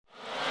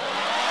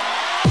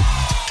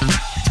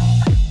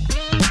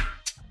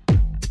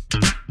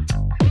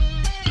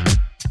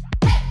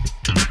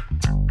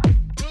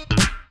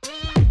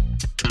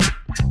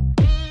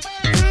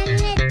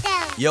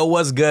Yo,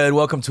 what's good?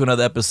 Welcome to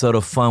another episode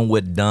of Fun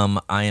with Dumb.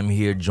 I am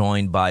here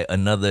joined by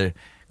another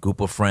group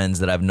of friends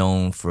that I've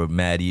known for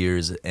mad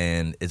years,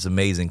 and it's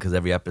amazing because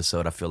every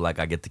episode I feel like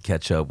I get to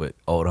catch up with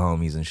old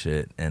homies and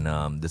shit, and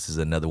this is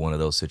another one of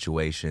those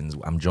situations.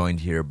 I'm joined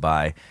here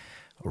by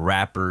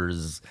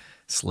rappers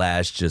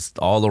slash just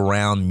all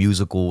around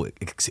musical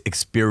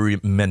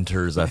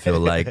experimenters. I feel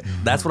like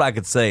that's what I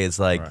could say. It's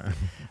like,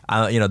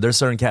 there's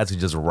certain cats who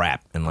just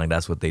rap and like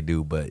that's what they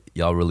do, but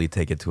y'all really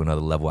take it to another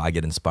level. I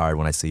get inspired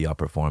when I see y'all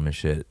perform and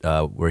shit.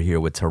 We're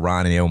here with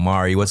Tehran and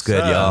Omari. What's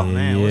good, y'all?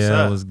 Man, what's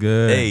up? What's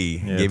good? Hey,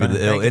 gave you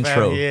the ill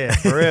intro. Yeah,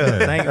 for real.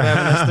 Thank you for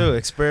having us through.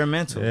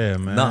 Experimental. Yeah,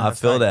 man. No, I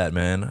feel that,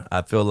 man.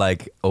 I feel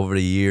like over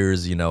the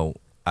years,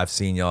 I've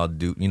seen y'all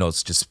do,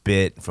 it's just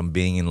spit from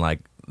being in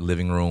like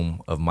living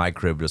room of my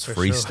crib, just For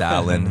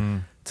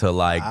freestyling to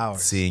like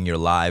Hours. seeing your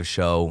live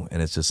show,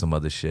 and it's just some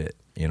other shit.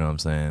 You know what I'm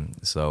saying?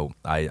 So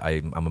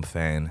I'm a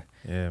fan.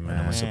 Yeah, And man.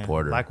 I'm a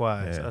supporter.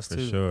 Likewise, Yeah, us for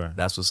too. sure.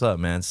 That's what's up,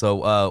 man.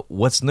 So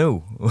what's new?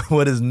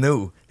 What is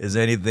new? Is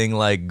there anything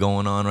like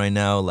going on right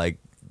now, like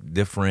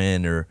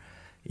different or,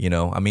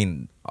 I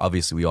mean,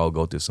 obviously we all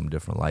go through some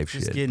different life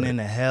Just shit. getting but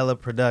into hella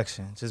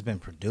production. Just been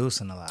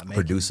producing a lot.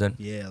 Producing?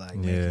 Yeah, like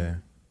Yeah. making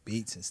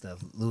beats and stuff.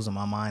 Losing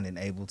my mind in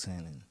Ableton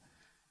and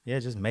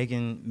just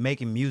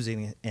making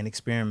music and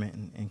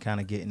experimenting and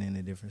kind of getting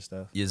into different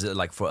stuff. Is it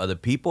like for other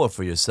people or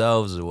for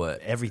yourselves or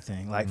what?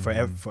 Everything, like for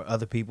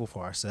other people,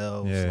 for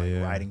ourselves, Yeah, like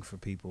yeah. writing for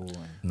people. And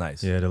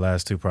Nice. Yeah, the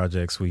last two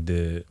projects we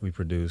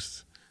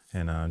produced,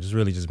 and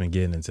just been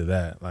getting into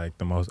that. Like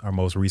our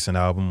most recent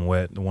album,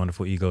 Wet, The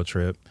Wonderful Ego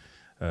Trip,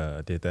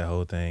 did that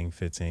whole thing,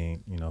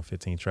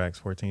 15 tracks,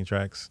 14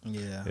 tracks.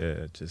 yeah.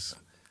 Yeah, just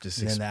And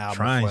then the album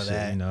trying before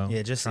shit, that.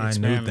 Yeah, just trying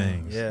new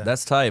experimenting. things. Yeah.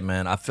 That's tight,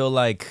 man. I feel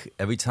like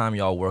every time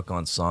y'all work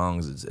on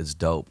songs, it's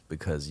dope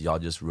because y'all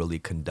just really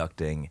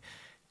conducting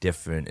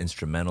different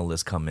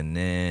instrumentalists coming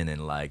in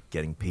and like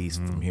getting piece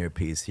from here,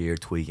 piece here,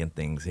 tweaking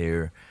things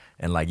here.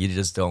 And like you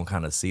just don't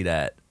kind of see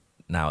that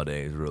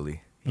nowadays,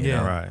 really. you Yeah.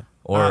 know? Right.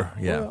 Or,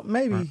 Well,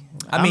 maybe.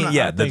 I mean,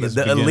 I think it's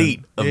the beginning.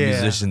 elite of Yeah.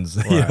 musicians.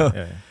 Right, you know?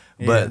 yeah.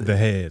 But The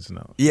heads,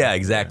 no. yeah,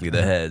 exactly.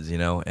 The heads,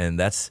 and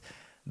that's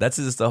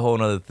just a whole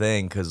nother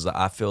thing because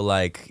I feel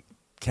like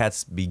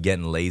cats be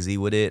getting lazy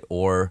with it,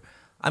 or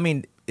I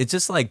mean, it's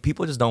just like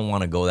people just don't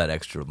want to go that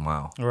extra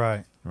mile.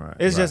 Right. Right.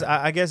 It's right. just,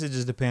 I guess it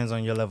just depends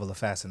on your level of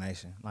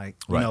fascination. Like,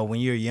 you Right. know, when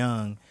you're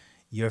young,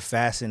 you're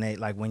fascinated.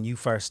 Like when you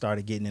first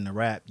started getting into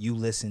rap, you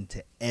listened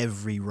to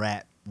every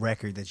rap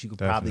record that you could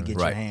probably get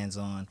Definitely. your Right. hands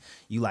on.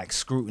 You like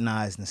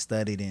scrutinized and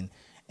studied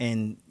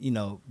and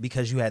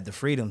because you had the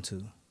freedom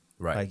to.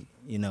 Right. Like,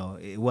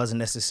 it wasn't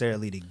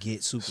necessarily to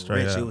get super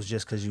Straight rich. up. It was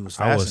just because you was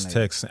I was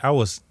fascinated. I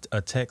was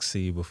a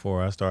techie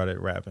before I started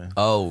rapping.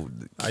 Oh,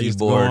 I used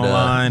to go keyboard.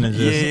 online and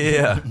just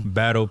yeah.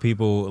 battle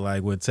people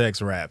like with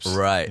text raps.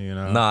 Right.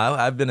 No, No,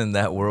 I've been in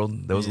that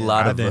world. There was a Yeah.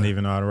 lot I of didn't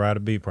even know how to write a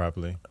beat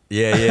properly.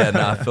 Yeah.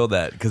 No, I feel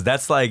that because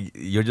that's like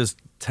you're just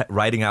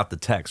writing out the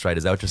text, right?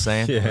 Is that what you're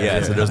saying?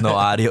 Yeah. So there's no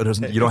audio.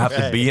 You don't have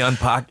to be in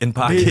pocket.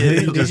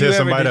 Did You you just hit ever-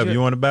 somebody did up. you-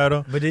 You want to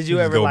battle? But did you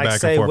just ever go like back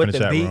and say forth with in the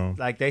the chat beat, room.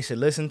 like they should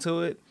listen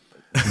to it?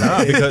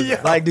 Nah,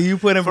 because Like, do you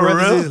put in For real?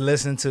 parentheses,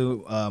 listen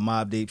to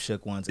Mobb Deep,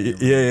 Shook Ones?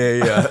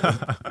 Yeah.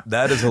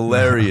 That is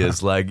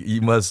hilarious. Like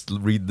you must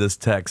read this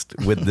text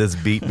with this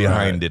beat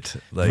behind it.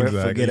 Like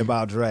Forget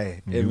about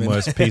Dre. you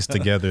must piece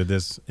together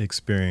this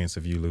experience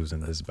of you losing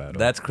this battle.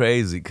 that's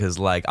crazy because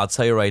like I'll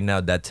tell you right now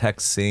that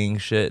text sing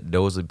shit,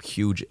 there was a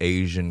huge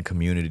Asian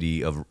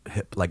community of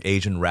like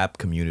Asian rap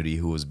community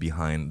who was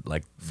behind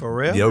like For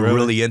real? They were Really?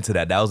 really into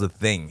that. That was a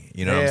thing.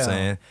 You know what I'm Damn.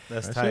 saying?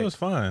 That's that tight. shit was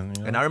fun.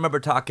 And I remember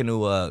talking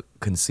to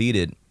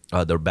Conceited,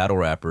 the battle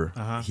rapper.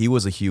 Uh-huh. He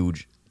was a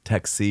huge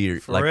tech seer,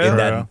 For like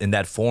real? in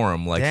that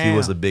forum. Like he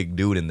was Damn. a big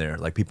dude in there.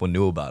 Like people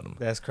knew about him.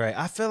 That's crazy.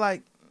 I feel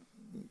like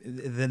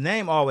the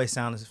name always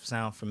sound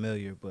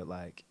familiar, but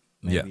like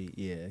maybe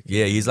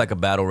Yeah, he's like a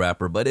battle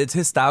rapper, but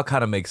his style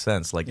kind of makes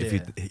sense. Like if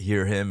you Yeah.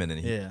 hear him and then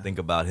Yeah. think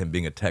about him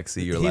being a tech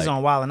seer, He's like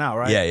on Wild 'N Out,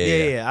 right? Yeah.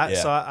 Yeah.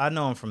 Yeah. So I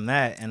know him from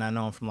that, and I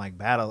know him from like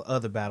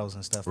other battles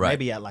and stuff. Right.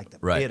 Maybe at like the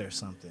Right. pit or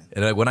something.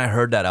 And when I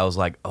heard that, I was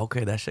like,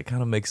 okay, that shit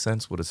kind of makes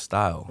sense with his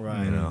style,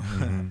 Right. You know.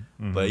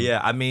 Mm-hmm. But yeah,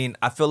 I mean,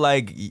 I feel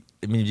like you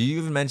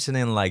even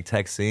mentioning like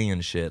tech seeing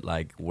and shit.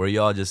 Like, were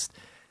y'all just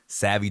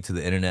savvy to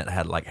the internet?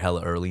 Had like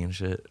hella early and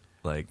shit.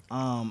 Like,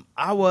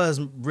 I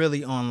was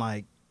really on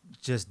like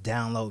just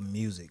download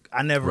music.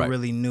 I never Right.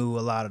 really knew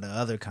a lot of the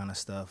other kind of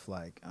stuff,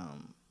 like,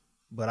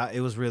 but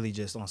it was really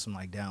just on some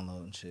like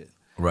downloading shit.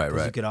 right.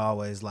 'Cause you could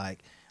always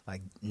like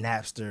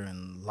Napster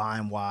and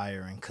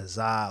LimeWire and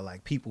Kazaa,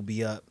 like people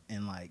be up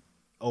in like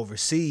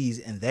overseas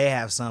and they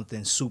have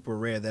something super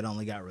rare that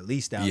only got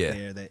released out Yeah.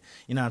 there, that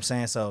you know what I'm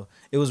saying. So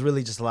it was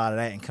really just a lot of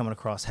that, and coming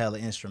across hella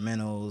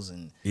instrumentals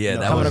and Yeah,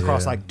 that coming was-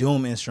 across yeah. like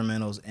Doom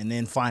instrumentals, and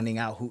then finding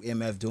out who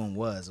MF Doom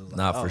was. It was like,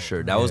 Nah, oh, for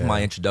sure. That was my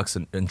Yeah.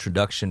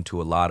 introduction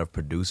to a lot of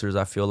producers.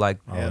 I feel like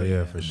Oh Hell yeah,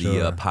 yeah. for the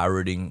sure.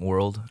 pirating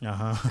world,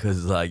 Uh-huh.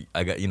 because like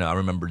I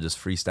remember just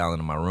freestyling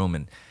in my room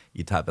and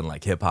you type in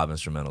like hip hop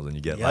instrumentals and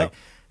you get Yep. like,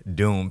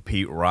 Doom,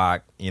 Pete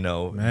Rock, you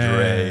know,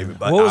 Man. Dre.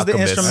 What was the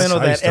Alchemist. instrumental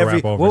I used that to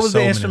rap over what was so the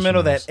many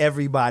instrumental that instruments.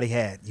 everybody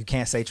had? You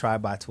can't say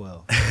Tribe by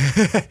 12.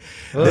 There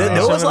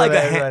was like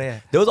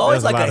there was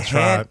always There's a like lot a of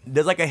Tribe.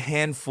 there's like a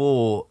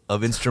handful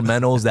of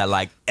instrumentals that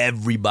like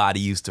everybody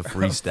used to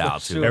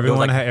freestyle to. sure. There was,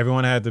 like,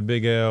 Everyone had the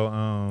Big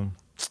L.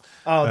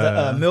 Oh,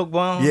 the Milk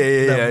Bone?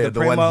 Yeah. The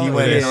one Primo? he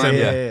went in on,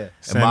 yeah. And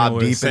Mobb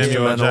Deep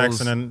Samuel instrumentals.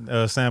 Jackson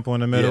and sample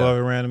in the middle Yeah. of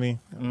it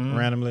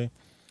randomly.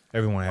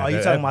 Everyone had Oh, you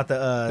that. talking about the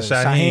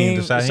Shaheem,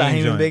 the Shaheem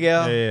and joint. Big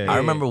L? Yeah. I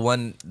remember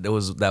there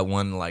was that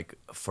one like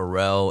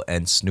Pharrell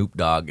and Snoop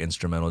Dogg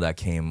instrumental that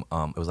came.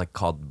 It was like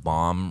called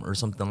Bomb or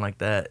something like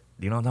that.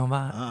 Do you know what I'm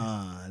talking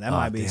about? That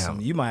might be damn.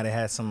 some. You might have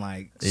had some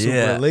like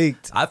super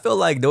leaked. I feel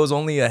like there was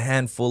only a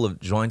handful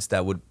of joints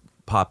that would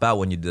pop out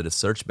when you did a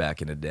search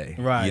back in the day.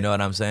 Right. You know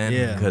what I'm saying?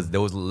 Yeah. Because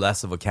there was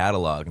less of a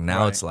catalog.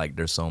 Now Right. it's like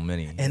there's so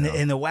many. And you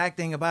know? the whack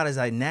thing about it is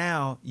like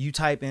now you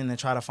type in and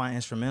try to find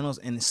instrumentals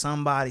and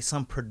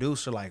some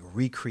producer like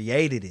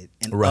recreated it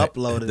and Right.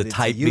 uploaded The it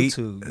type to beat?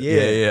 YouTube.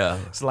 Yeah.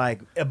 It's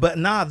like, but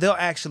nah, they'll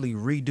actually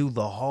redo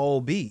the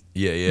whole beat.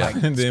 Yeah. Like,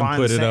 and then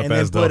find put the it same- up and then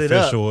as the put it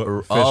up.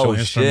 official Oh, shit.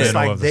 instrumental It's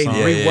like of the they song.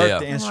 Yeah, reworked yeah. the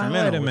I'm like,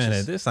 instrumental. wait a which minute,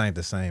 is- this ain't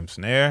the same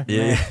snare.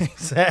 Yeah.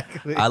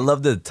 exactly. I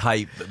love the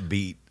type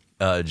beat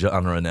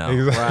genre now.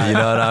 Exactly. You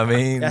know what I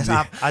mean?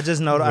 I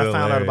just know I found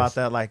out Hilarious. about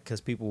that like because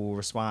people will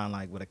respond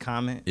like with a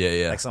comment.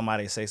 Yeah. Like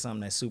somebody say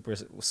something that's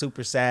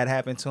super sad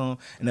happened to them,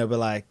 and they'll be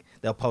like,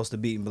 they'll post a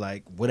beat and be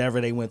like,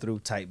 whatever they went through,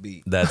 type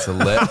beat. That's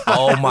hilarious.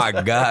 Oh my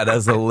God,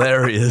 that's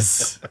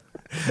hilarious.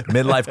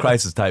 Midlife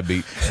crisis type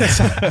beat.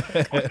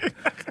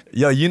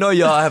 Yo, you know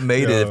y'all have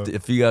made it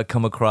if you got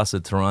come across a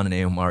Teron and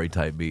Amari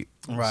type beat.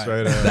 Right.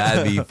 Straight up.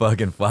 That'd be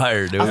fucking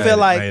fire, dude. I feel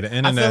like Hey, the I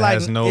internet feel like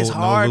has no it's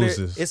hard.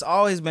 losers. It's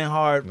always been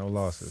hard No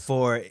losses.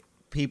 for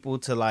people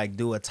to like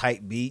do a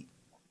tight beat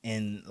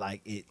and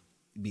like it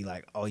be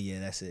like, oh yeah,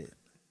 that's it.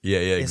 yeah,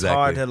 It's exactly.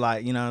 hard to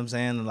like, you know what I'm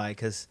saying? Like,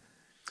 cause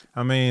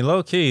I mean,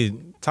 low key,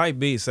 type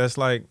beats, it's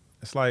like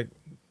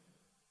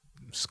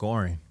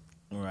scoring.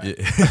 right.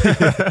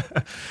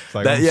 It's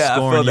like That- I'm yeah, I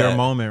scoring feel your that.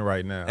 moment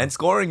right now. And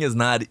scoring is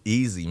not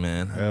easy,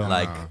 man. Hell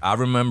like nah. I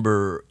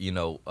remember,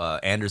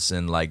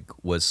 Anderson like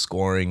was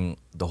scoring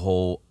the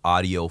whole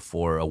audio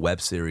for a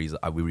web series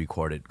we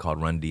recorded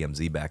called Run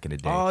DMZ back in the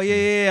day. Oh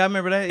yeah, I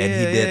remember that. and yeah,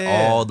 he did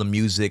yeah, all the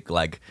music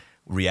like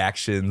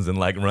reactions and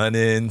like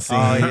run-in scenes.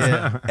 Oh,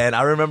 yeah. And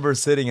I remember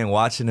sitting and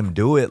watching him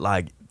do it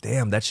like,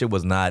 damn, that shit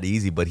was not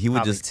easy, but he would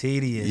Probably just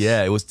tedious.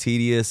 Yeah, it was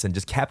tedious and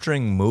just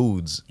capturing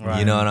moods. You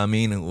Right. know what I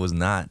mean? It was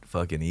not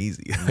fucking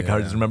easy. Like I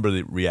Yeah. just remember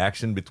the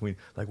reaction between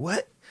like,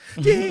 what?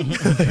 you know,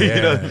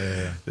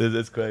 yeah.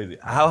 It's crazy.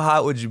 How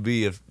hot would you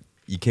be if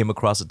you came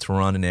across a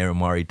Teron and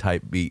Amari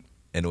type beat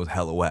and it was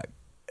hella whack?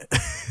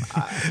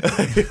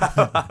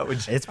 How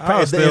would you- It's I'd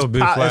probably still be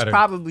it's flattered.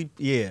 probably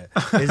yeah.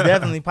 It's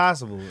definitely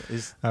possible.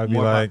 It's I'd be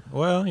more like,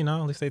 well,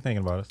 at least they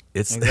thinking about us.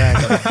 it's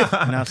exactly. You know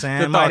what I'm saying?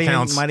 The thought Might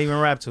counts. even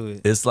rap to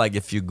it. It's like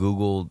if you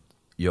Googled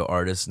your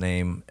artist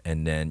name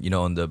and then,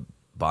 on the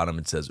bottom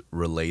it says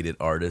related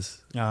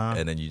artists. Uh-huh.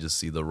 And then you just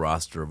see the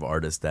roster of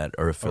artists that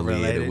are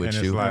affiliated related, with and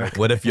it's you. like-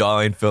 What if y'all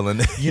ain't feeling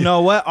it? You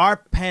know what? Our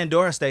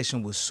Pandora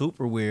station was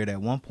super weird at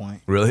one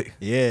point. Really?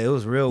 Yeah, it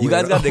was real You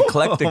weird. guys got the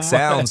eclectic Oh,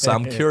 sound, so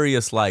I'm man.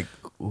 curious, like,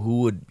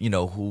 who would A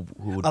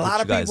put lot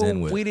you of guys in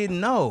people with? we didn't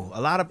know. A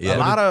lot Yeah.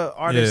 of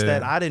artists Yeah.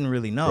 that I didn't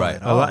really know. Right.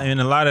 At A all. lot,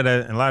 and a lot of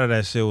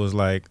that shit was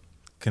like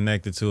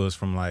connected to us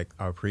from like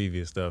our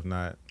previous stuff,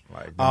 not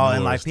like the Oh,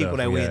 and newer like people stuff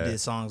that we had. did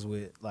songs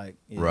with, like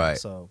yeah, Right.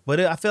 So, but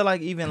I feel like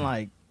even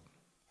like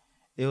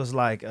it was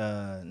like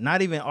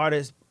not even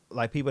artists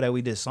like people that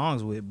we did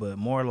songs with, but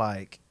more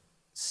like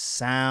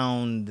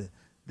sound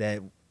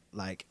that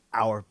like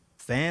our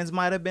fans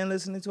might have been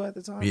listening to at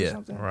the time. Yeah. Or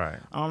something. Right.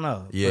 I don't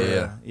know. Yeah, But,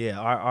 yeah. yeah.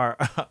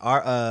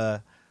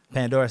 Our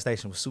Pandora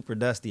station was super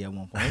dusty at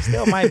one point. It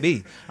still might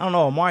be. I don't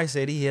know. Amari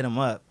said he hit him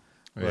up.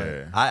 But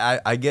Yeah.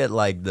 I get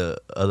like the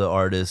other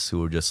artists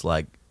who are just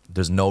like,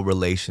 there's no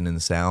relation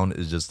in sound.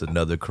 It's just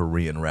another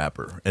Korean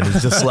rapper, and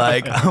it's just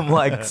like I'm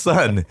like,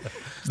 son,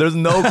 there's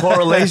no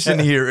correlation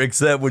here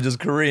except we're just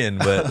Korean.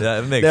 But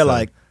it makes they're sense.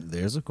 like,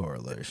 there's a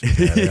correlation.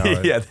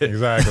 Yeah,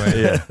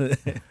 exactly. Yeah.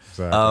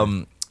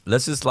 Exactly.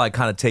 Let's just like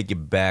kind of take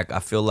it back. I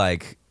feel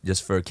like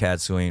just for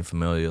cats who ain't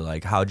familiar,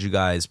 like how'd you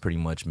guys pretty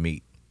much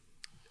meet?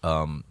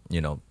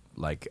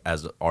 Like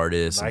as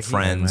artists Like and he-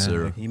 friends, man.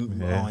 or He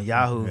on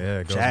Yahoo. Yeah,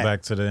 it goes chat.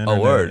 back to the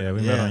internet. word. Yeah,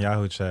 we met Yeah. on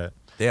Yahoo Chat.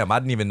 damn, I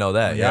didn't even know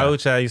that. Yeah, Yahoo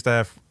Chat used to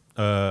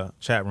have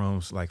chat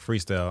rooms like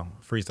freestyle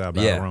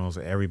battle Yeah. rooms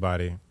with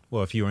everybody.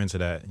 Well, if you were into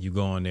that, you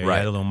go in there, Right. you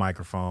had a little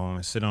microphone,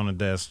 and sit on a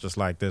desk just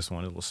like this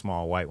one, a little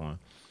small white one,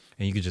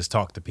 and you could just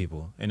talk to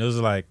people. And it was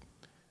like,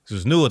 it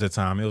was new at the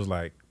time. It was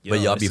like, but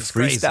y'all this be is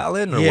crazy.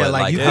 freestyling or Yeah, what?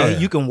 like you yeah.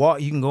 can you can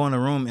walk, you can go in the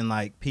room and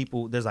like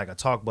people. There's like a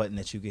talk button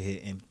that you can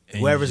hit, and And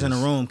whoever's in the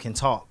just- room can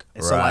talk.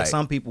 And so like Right.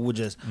 some people would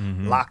just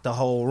lock the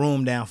whole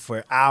room down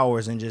for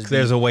hours and just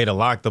There's a way to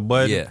lock the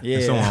button. Yeah. Yeah.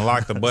 And someone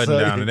lock the button So-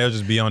 down and they'll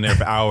just be on there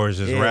for hours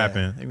just Yeah.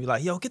 rapping. And be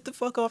like, yo, get the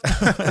fuck off.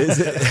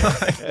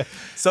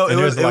 So And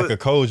it was there's like it was- a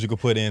code you could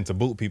put in to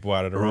boot people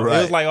out of the room. It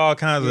Right. was like all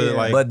kinds of Yeah.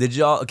 like but did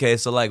y'all okay?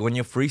 So like when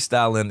you're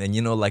freestyling and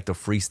you know like the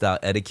freestyle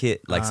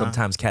etiquette, like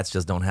sometimes cats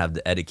just don't have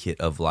the etiquette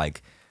of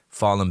like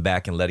falling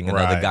back and letting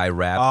another Right. guy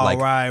rap. Oh, like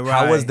right,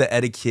 how was right. the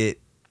etiquette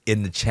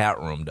in the chat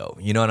room though?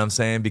 You know what I'm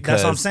saying? Because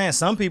That's what I'm saying.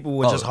 Some people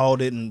would just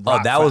hold it and Oh,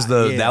 rock that was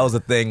fire. the Yeah. that was the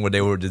thing where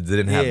they were just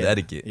didn't have the Yeah.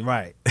 etiquette,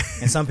 Right.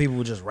 And some people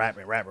would just rap.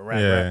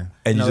 Yeah.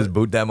 and you know- just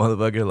boot that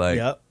motherfucker like.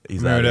 Yep. He's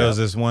Remember out there of was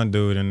this one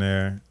dude in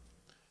there.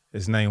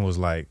 His name was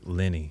like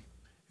Lenny.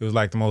 It was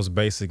like the most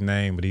basic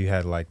name, but he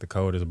had like the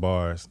coldest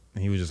bars.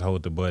 And he would just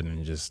hold the button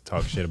and just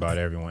talk shit about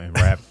everyone and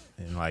rap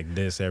and like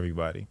diss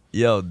everybody.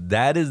 Yo,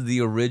 that is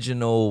the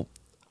original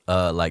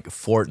like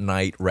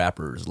Fortnite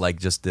rappers, like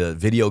just the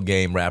video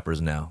game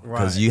rappers now.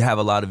 Because Right. you have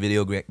a lot of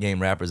video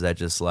game rappers that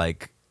just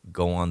like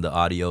go on the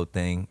audio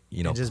thing,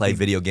 you know, And just play be-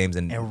 video games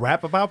and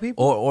rap about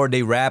people. or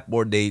they rap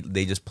or they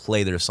just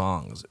play their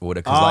songs or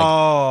whatever.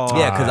 Oh, Like,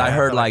 yeah, because I I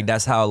heard feel like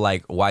that's how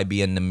like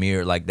YB and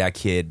Namir, like that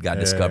kid got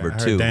Yeah, discovered I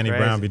heard too. Danny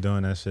Crazy. Brown be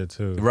doing that shit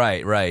too.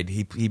 Right.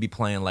 He be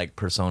playing like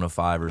Persona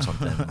 5 or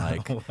something.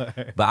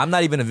 Like, but I'm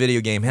not even a video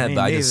game head. Me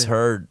But I just neither.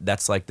 heard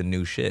that's like the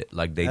new shit.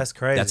 Like That's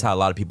crazy. That's how a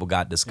lot of people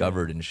got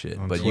discovered and shit.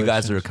 On But you Twitch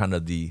guys and are kind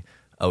of the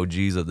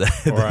OGs of that.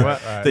 Right,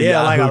 right. The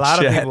yeah, like a Yahoo lot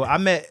chat. of people. I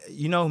met,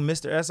 you know, who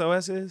Mr.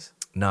 SOS is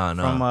No.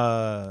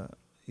 from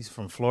he's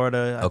from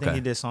Florida. I Okay. think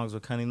he did songs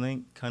with Cunny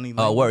Link.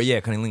 Oh, where? Yeah,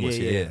 Cunning Linguist.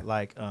 Yeah.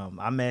 Like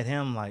I met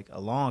him like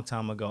a long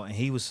time ago, and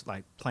he was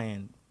like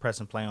press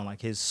and play on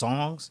like his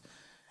songs.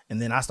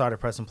 And then I started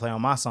pressing play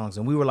on my songs,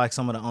 and we were like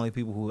some of the only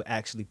people who would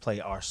actually play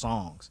our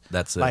songs.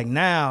 That's it. Like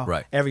now,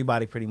 Right.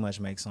 everybody pretty much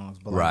makes songs,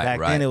 but like Right, back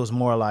right. then it was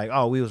more like,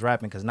 oh, we was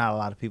rapping because not a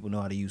lot of people know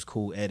how to use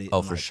Cool Edit. Oh,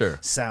 and, for like, sure.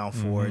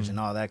 SoundForge and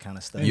all that kind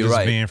of stuff. And You're just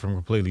right. being from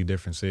completely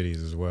different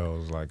cities as well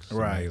was like just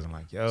Right. amazing.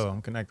 Like, yo,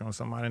 I'm connecting with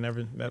somebody I never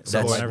met That's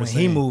before. Like never when he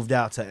seen. moved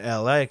out to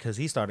LA because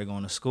he started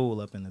going to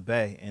school up in the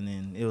Bay, and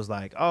then it was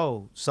like,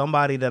 oh,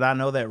 somebody that I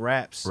know that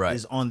raps Right.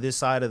 is on this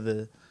side of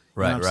the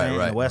Right, you know what I'm saying,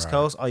 right. the West Right.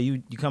 Coast. Oh,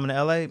 you coming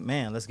to LA?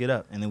 Man, let's get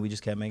up. And then we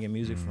just kept making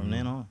music from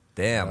then on.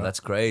 Damn, that's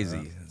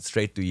crazy.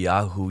 Straight through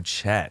Yahoo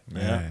chat.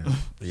 Man.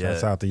 Yeah.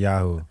 Shouts out to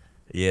Yahoo.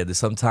 Yeah,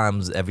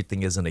 sometimes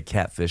everything isn't a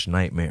catfish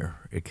nightmare.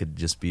 It could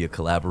just be a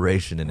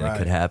collaboration and it Right.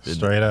 could happen.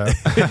 Straight up.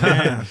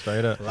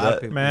 Straight up. A lot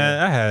of people,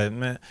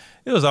 Man,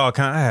 it was all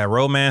kind. I had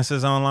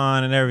romances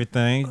online and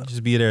everything.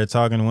 Just be there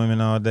talking to women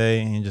all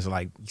day and just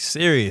like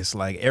serious,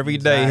 like every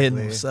day hitting,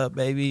 Exactly. what's up,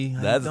 baby?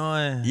 How That's you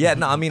doing? Yeah,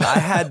 no, I mean I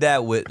had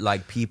that with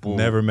like people.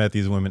 Never met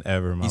these women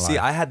ever in my You see,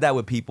 life. I had that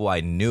with people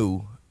I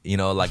knew. You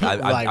know, like I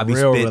Like be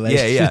real spitting.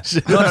 Yeah, yeah.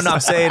 relationships.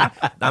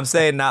 No. I'm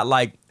saying not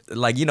like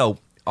you know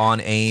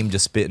on aim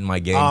just spitting my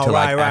game Oh, to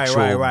like right, right,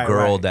 actual right,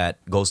 girl right.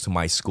 that goes to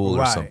my school or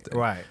Right, something.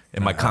 right.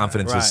 And my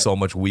confidence right. is so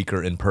much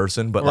weaker in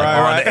person, but like Right,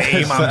 on right.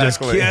 aim, I'm just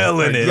Exactly.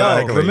 killing it. Yo,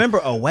 Like, remember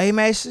away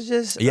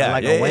messages? Yeah,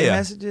 like yeah, away yeah.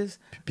 messages.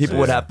 people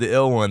would have the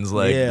ill ones,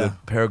 like Yeah. the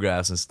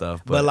paragraphs and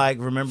stuff. But like,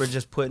 remember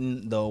just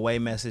putting the away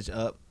message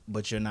up,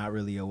 but you're not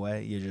really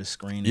away. You're just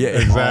screening. yeah, all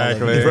of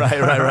exactly.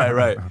 it.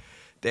 right.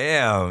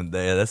 Damn,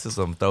 this is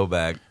some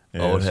throwback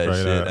Yeah, old head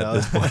straight shit up. at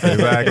this point.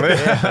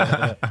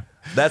 Exactly.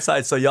 That's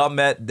how. So y'all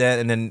met then,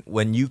 and then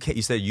when you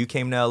said you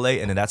came to LA,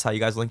 and then that's how you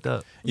guys linked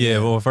up. Yeah,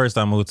 well, first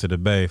I moved to the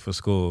Bay for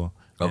school.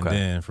 Okay. And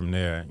then from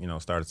there,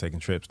 started taking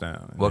trips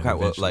down. And What then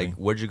kind? Like,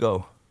 where'd you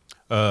go?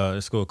 a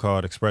school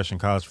called Expression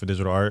College for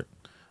Digital Art.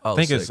 Oh, I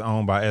think sick. it's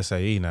owned by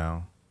SAE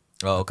now.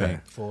 Oh, okay.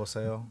 Full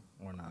sale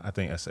or not? I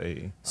think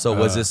SAE. So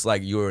was this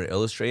like you were an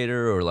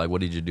illustrator or like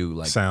what did you do?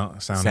 Like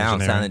sound sound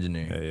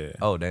engineering. engineer. Yeah.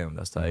 Oh damn,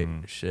 that's tight.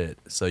 Shit.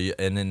 So you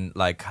and then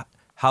like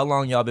how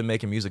long y'all been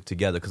making music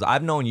together? Because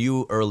I've known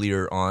you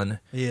earlier on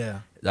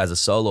Yeah, as a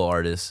solo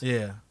artist.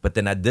 yeah, But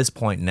then at this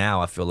point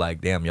now, I feel like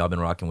damn, y'all been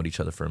rocking with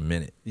each other for a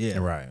minute. yeah.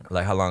 Right.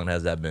 Like how long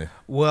has that been?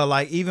 Well,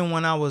 like even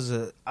when I was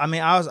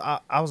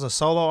I was a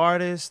solo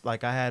artist.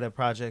 Like I had a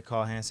project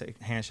called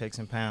Handshakes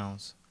and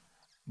Pounds,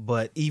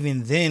 but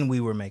even then we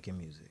were making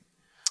music.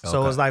 So it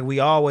Okay. was like we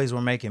always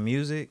were making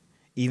music,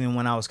 even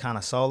when I was kind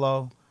of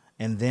solo.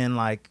 And then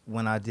like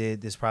when I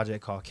did this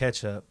project called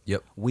Ketchup,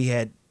 Yep. we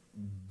had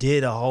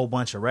did a whole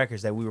bunch of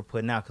records that we were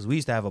putting out because we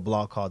used to have a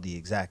blog called The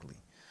Exactly.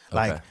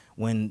 Like Okay.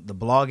 when the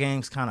blog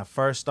games kind of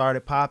first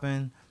started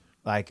popping,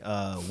 like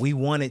we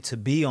wanted to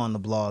be on the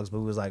blogs, but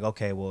we was like,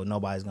 okay, well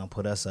nobody's gonna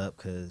put us up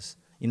because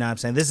you know what I'm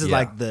saying. This is Yeah.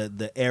 like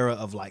the era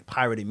of like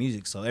pirated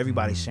music, so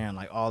everybody's sharing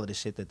like all of the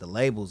shit that the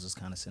labels is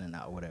kind of sending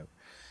out, or whatever.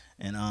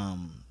 And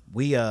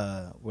we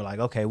were like,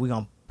 okay, we're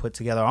gonna put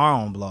together our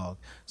own blog.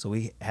 So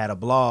we had a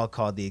blog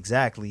called The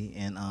Exactly,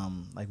 and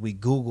like we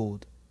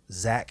Googled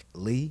Zach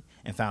Lee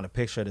and found a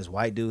picture of this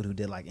white dude who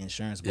did like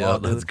insurance Yo,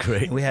 blog. that's dude.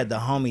 great. And we had the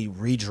homie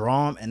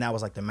redraw him, and that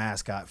was like the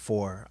mascot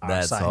for our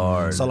That's site.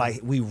 hard. So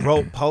like we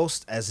wrote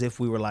posts as if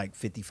we were like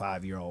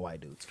 55-year-old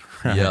white dudes.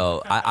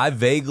 Yo, I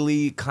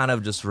vaguely kind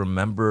of just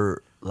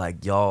remember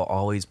like y'all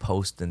always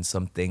posting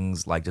some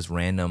things like just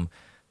random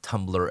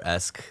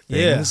Tumblr-esque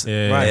Yeah. things.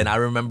 Yeah. Right. And I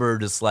remember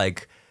just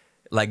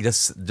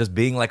just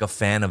being like a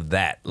fan of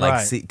that,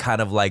 like Right.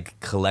 kind of like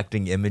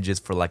collecting images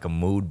for like a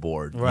mood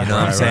board. Right. You know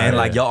what I'm Right, saying? right,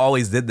 Like yeah. y'all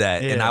always did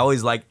that, and Yeah. I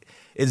always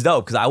it's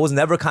dope because I was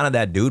never kind of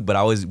that dude, but I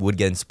always would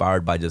get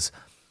inspired by just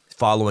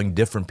following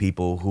different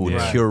people who would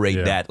Yeah. curate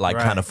Yeah. that Right.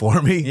 kind of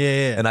for me.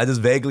 Yeah. And I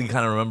just vaguely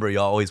kind of remember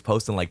y'all always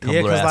posting like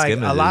Yeah, because Tumblr-esque like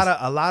images.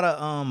 a lot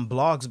of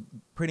blogs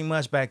pretty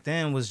much back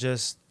then was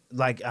just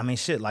like, I mean,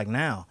 shit. Like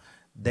now,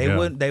 they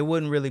Yeah.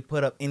 wouldn't really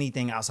put up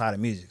anything outside of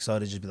music, so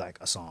it'd just be like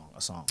a song.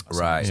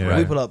 Right, So right.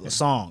 we put up a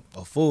song,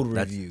 a food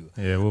That's- review.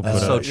 Yeah, we'll put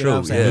That's up so You know what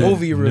I'm true, saying? yeah.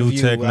 Movie review. new like,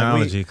 we-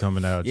 technology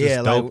coming out. Just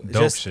yeah, dope, like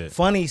dope just shit.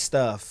 funny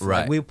stuff.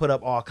 Right. Like, we put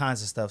up all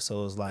kinds of stuff,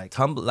 so it was like,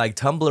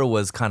 Tumblr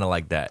was kind of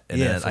like that. And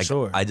Yeah, then, for like,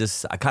 sure.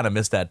 I kind of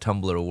missed that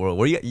Tumblr world.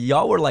 Where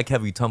y'all were like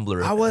heavy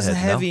Tumblr. I wasn't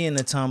heads, no? heavy in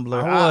the Tumblr.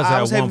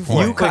 I was at heavy one for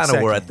point. a You quick kind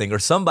of were, I second. think, or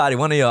somebody.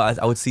 One of y'all.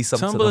 I would see some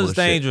Tumblr is shit.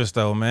 dangerous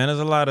though, man. There's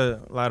a lot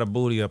of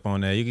booty up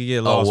on there. You can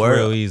get lost word?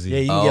 real easy. Yeah,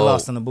 you can get Oh.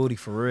 lost in the booty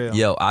for real.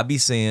 Yo, I be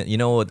seeing. You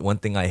know what? One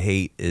thing I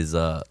hate is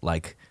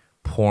like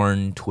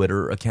porn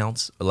Twitter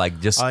accounts. Like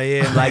just Oh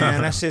yeah, like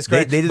man, that shit's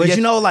they- crazy. they But get-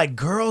 you know, like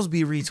girls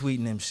be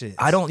retweeting them shit.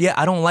 I don't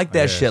like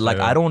that Yeah, shit. Like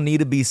straight I up. don't need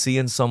to be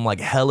seeing some like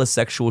hella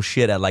sexual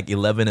shit at like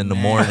 11 in the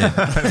morning.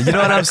 You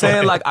know what I'm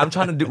saying? Like I'm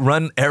trying to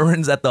run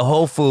errands at the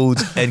Whole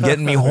Foods and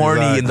getting me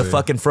horny in the Exactly.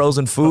 fucking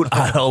frozen food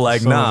aisle.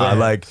 Like nah,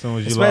 like as soon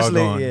as you log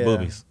Especially, on, yeah.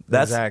 boobies.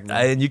 that's Exactly.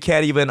 and you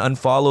can't even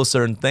unfollow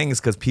certain things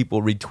because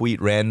people retweet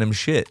random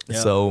shit. Yeah.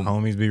 So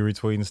Homies be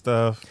retweeting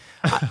stuff.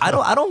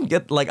 I don't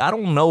get like I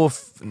don't know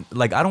if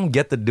like I don't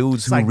get the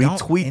dudes who It's like, don't-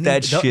 retweet any-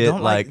 that don't- shit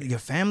don't, like. your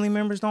family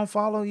members don't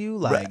follow you.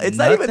 Like It's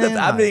not even nothing?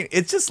 that. I Like, mean,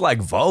 it's just like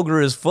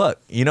vulgar as fuck.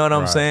 You know what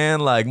I'm Right. saying?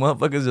 Like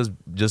motherfuckers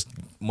just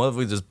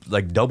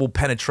like double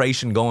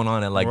penetration going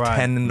on at like Right.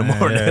 10 in the Man,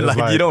 morning. yeah, it's like,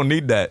 you like- don't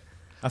need that.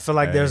 I feel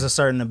like Hey. there's a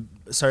certain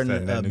Setting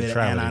that bit of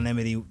neutrality.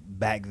 anonymity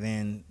back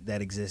then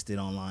that existed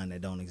online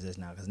that don't exist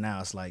now. Because now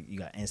it's like you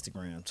got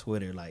Instagram,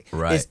 Twitter. Like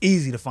Right. it's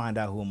easy to find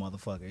out who a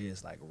motherfucker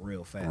is like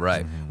real fast.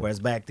 Right. Whereas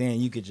back then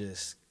you could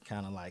just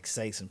kind of like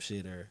say some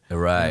shit or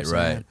Right, you know what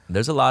I'm right. saying?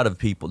 There's a lot of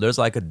people. There's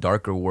like a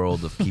darker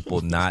world of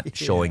people not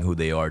showing who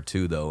they are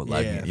too, though.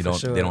 Like Yeah, you for don't,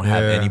 sure. they don't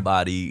have Yeah.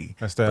 anybody.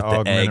 That's that but the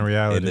augmented egg in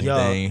reality. the Yo,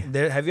 thing.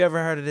 have you ever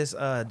heard of this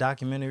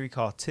documentary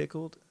called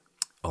Tickled?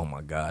 Oh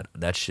my god,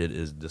 that shit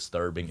is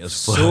disturbing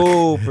as fuck.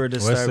 Super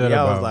disturbing. that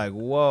I was about? like,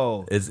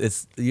 whoa.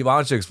 It's. Why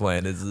don't you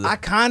explain? I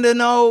kind of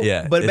know,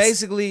 Yeah, but it's-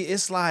 basically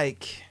it's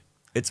like,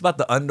 It's about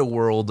the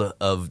underworld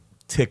of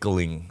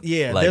tickling.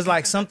 yeah, there's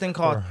like something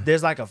called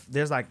there's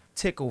like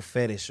tickle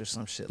fetish or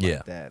some shit like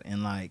Yeah. that,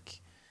 and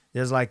like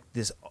there's like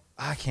this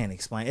I can't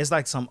explain. It's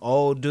like some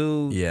old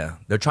dude. Yeah,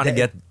 they're trying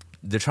That-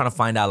 they're trying to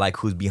find out like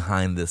who's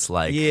behind this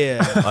like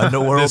Yeah.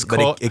 underworld, This but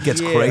cult- it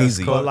gets Yeah,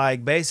 crazy. But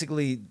like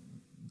basically,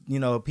 you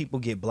know, people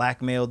get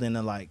blackmailed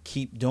into like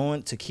keep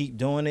doing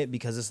it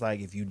because it's like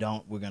if you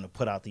don't, we're gonna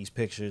put out these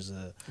pictures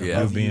of Yeah.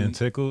 You of being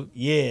tickled.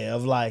 yeah,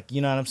 of like,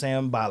 you know what I'm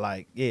saying? By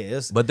like, yeah,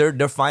 it's But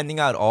they're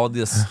finding out all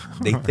this.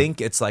 They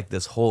think it's like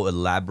this whole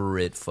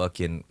elaborate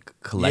fucking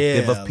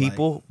collective Yeah, of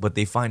people, but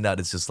they find out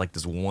it's just like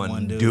this one,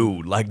 One dude.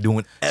 dude like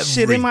doing everything.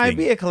 shit. It might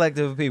be a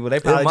collective of people. They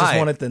probably just might.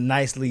 wanted to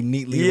nicely,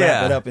 neatly Yeah.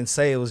 wrap it up and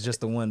say it was just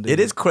the one dude. It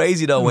is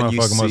crazy though when you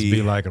Motherfucker must see.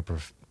 be like a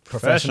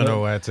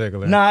professional at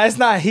tickling. Nah, it's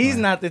not. He's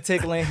not the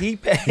tickling. He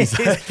pays.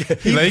 He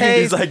Like,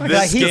 pays. he's like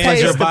this, he scans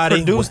pays your to body.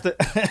 produce the.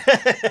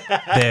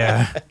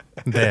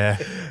 there.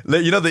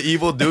 You know the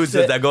evil dudes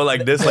that go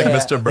like this, like There,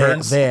 Mr.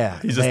 Burns. there,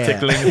 He's just there.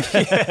 tickling.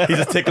 He's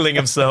just tickling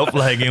himself,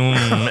 like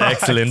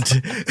excellent.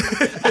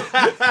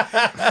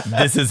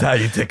 This is how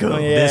you tickle.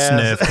 Yeah. This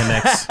nerve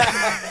connects.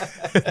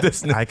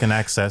 This I can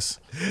access.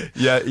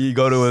 Yeah, you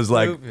go to his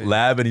like Stupid.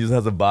 lab and he just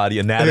has a body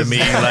anatomy.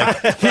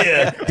 Like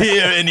here,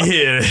 and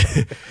here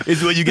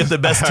is where you get the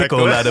best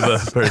tickle out of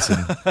a person.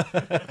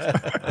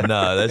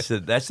 No,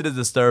 that shit is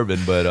disturbing,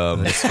 but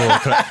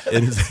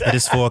it is. It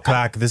is 4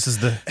 o'clock. This is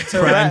the To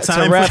prime wrap,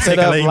 time to wrap for it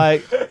up tickling.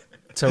 like.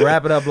 To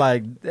wrap it up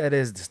like that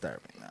is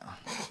disturbing.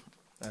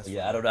 Now.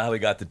 Yeah, I don't know how we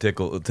got the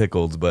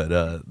tickles, but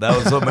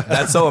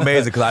that's so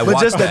amazing because I But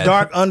watched just the that.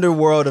 dark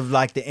underworld of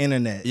like the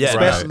internet, Yeah,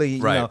 especially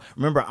right. you know.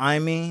 Remember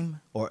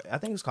iMeme, or I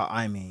think it's called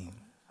iMeme.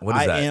 What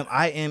is that?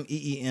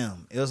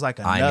 IMEEM. It was like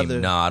I another.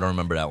 mean, no, I don't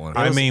remember that one.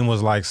 I mean,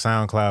 was like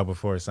SoundCloud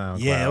before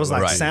SoundCloud. Yeah, it was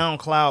like Right.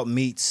 SoundCloud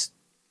meets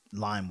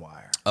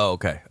LimeWire. Oh,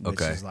 okay, Which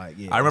okay. is like,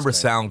 yeah, I remember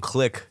it's like-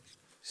 SoundClick.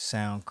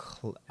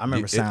 I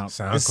remember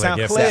SoundClick, it's yeah.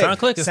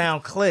 SoundClick.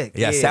 SoundClick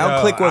Yeah, Yeah.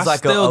 SoundClick was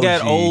like I still a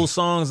got OG. old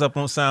songs up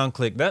on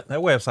SoundClick. That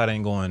website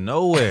ain't going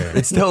nowhere.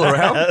 It's still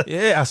around.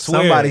 Yeah, I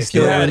swear. Somebody's if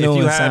you still had, if you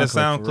renewing had a SoundClick, for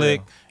SoundClick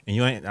real. and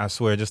you ain't, I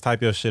swear, just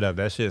type your shit up.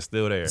 That shit's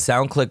still there.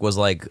 SoundClick was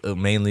like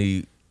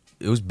mainly.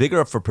 It was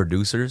bigger for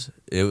producers.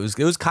 That was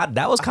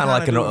kind of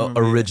like an do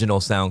remember, yeah. original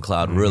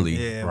SoundCloud, really.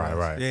 Yeah, it Right, was.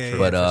 right. Yeah, Sure.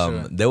 But for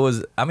sure. there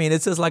was. I mean,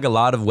 it's just like a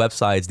lot of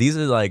websites. These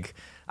are like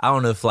I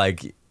don't know if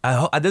like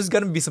There's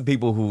gonna be some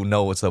people who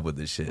know what's up with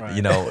this shit. Right.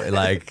 You know,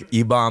 like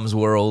E-Bomb's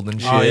World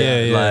and shit. Oh,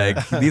 yeah.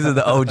 Like these are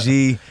the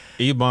OG.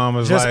 E-Bomb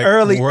is Just like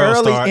early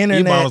Worldstar.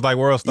 internet. E-Bomb was like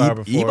Worldstar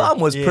before. E-Bomb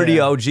was Yeah. pretty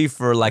OG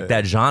for like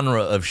that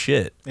genre of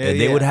shit. Yeah, And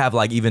they would yeah. have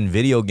like even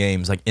video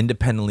games, like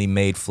independently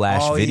made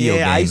Flash video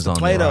I used games to on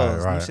play there.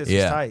 those. Right, Them right. shits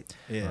Yeah. was tight.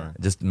 Yeah.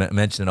 Just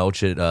mentioning old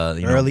shit. You know,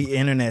 Early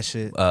internet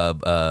shit.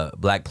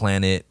 Black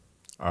Planet,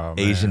 Oh, man.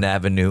 Asian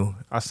Avenue.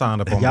 I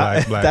signed up on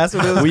Y'all- Black. That's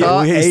what it was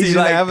called. see, Asian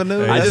like,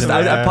 Avenue. Yeah, I Asian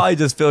Avenue. probably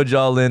just filled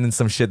y'all in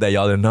some shit that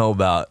y'all didn't know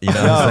about. You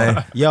know what I'm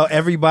saying? Yo,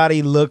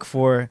 everybody look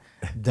for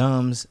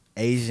Dumb's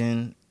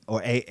Asian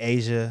or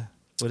Asia.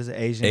 What is it?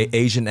 Asian.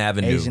 Asian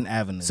Avenue. Asian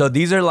Avenue. So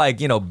these are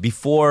like, you know,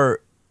 before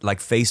like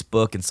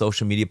Facebook and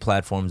social media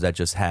platforms that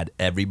just had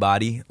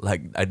everybody.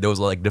 Like there was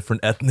like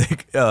different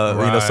ethnic, you know,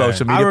 Right.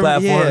 social I media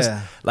remember- platforms.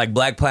 yeah. Like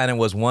Black Planet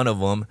was one of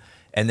them,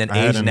 and then I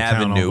had Asian an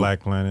account on Avenue.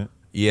 Black Planet.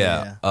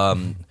 Yeah.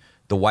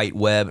 The white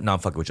web. No, I'm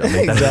fucking with you. I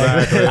made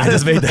that. Exactly. I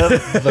just made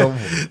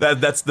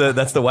that.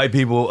 that's the white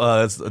people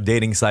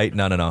dating site.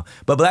 No.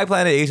 But Black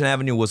Planet, Asian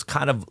Avenue was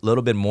kind of a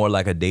little bit more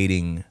like a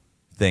dating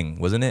thing,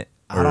 wasn't it?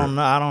 I don't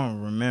know. I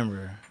don't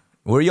remember.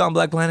 Were you on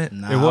Black Planet?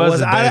 Nah, It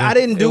was a I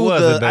dating- didn't do it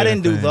was a the. I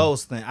dating didn't do thing.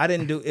 those things. I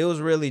didn't do. It was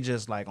really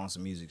just like on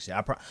some music shit.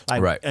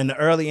 Like Right. in the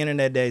early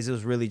internet days, it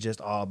was really just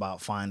all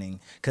about finding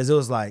because it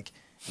was like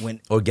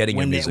when Or getting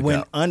your when music when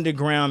out.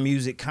 underground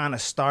music kind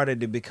of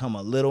started to become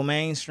a little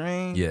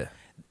mainstream. Yeah.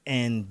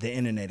 And the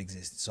internet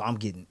existed, so I'm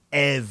getting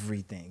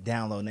everything,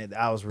 downloading it.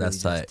 I was really That's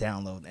just tight.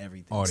 downloading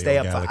everything. Audio Stay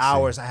up Galaxy. for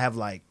hours. I have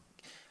like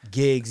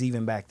gigs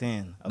even back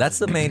then. of That's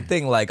just the main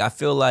thing. Like, I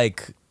feel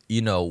like,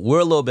 you know, we're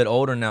a little bit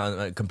older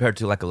now compared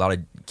to like a lot of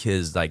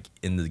kids like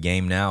in the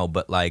game now.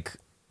 But like,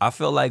 I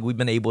feel like we've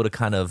been able to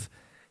kind of,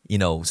 you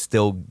know,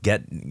 still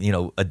get, you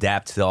know,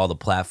 adapt to all the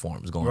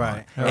platforms going Right.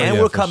 on. Hell And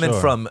yeah, we're for coming sure.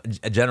 from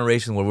a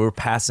generation where we're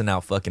passing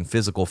out fucking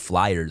physical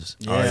flyers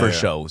Yeah. for Yeah.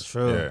 shows.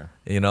 True. Yeah.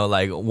 You know,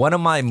 like one of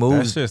my That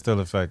moves. shit's still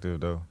effective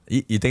though.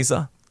 You think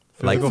so?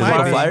 Like Physical physical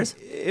Might be. flyers?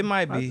 It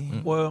might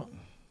be. Well,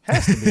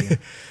 Has to be.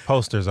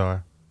 posters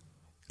are.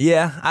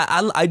 Yeah,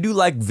 I do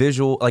like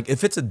visual. Like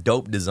if it's a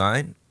dope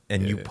design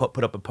and you Yeah.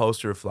 put up a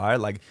poster or flyer,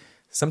 like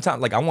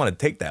sometimes like I want to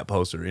take that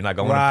poster and like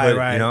I want to Right, put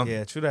right. you know.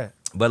 Yeah, true that.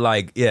 But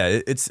like yeah,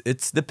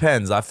 it's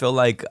depends. I feel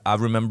like I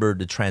remember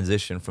the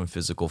transition from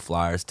physical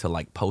flyers to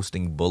like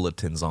posting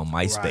bulletins on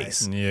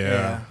MySpace. Right.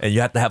 Yeah. And you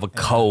have to have a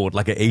code,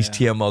 like an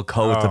HTML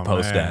code to Oh,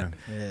 post man.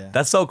 that. Yeah.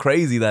 That's so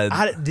crazy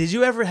that Did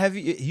you ever have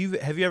you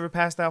ever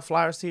passed out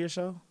flyers to your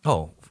show?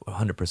 oh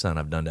 100%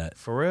 I've done that.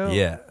 For real?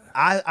 Yeah.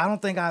 I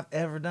don't think I've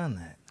ever done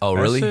that. Oh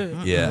That really? shit?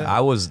 Yeah.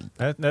 I was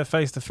That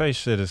face to face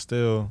shit is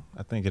still.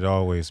 I think it'd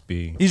always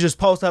be. You just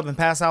post up and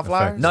pass out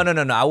flyers? No.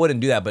 I wouldn't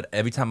do that. But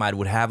every time I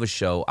would have a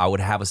show, I would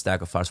have a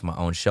stack of flyers for my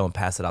own show and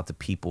pass it out to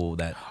people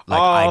that like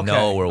Oh, I okay.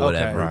 know or Okay.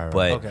 whatever. Right.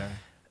 But Okay.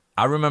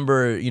 I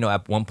remember, you know,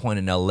 at one point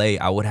in LA,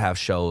 I would have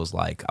shows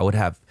like I would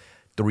have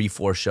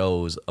 3-4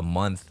 shows a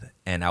month,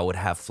 and I would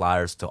have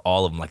flyers to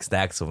all of them, like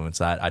stacks of them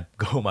inside. I'd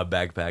go in my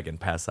backpack and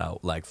pass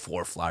out like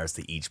 4 flyers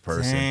to each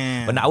person.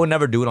 Damn. But I would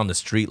never do it on the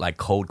street, like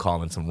cold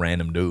calling some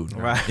random dude.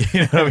 Right.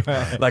 You know what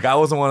I mean? Like I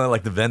wasn't one of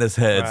like the Venice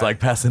heads, Right. like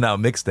passing out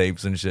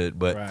mixtapes and shit.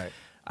 But Right.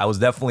 I was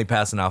definitely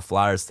passing out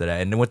flyers to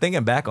that. And then when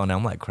thinking back on that,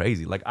 I'm like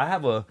crazy. Like I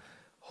have a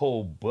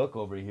whole book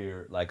over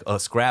here, like a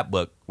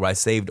scrapbook where I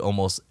saved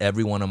almost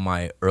every one of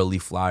my early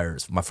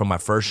flyers from my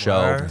first show.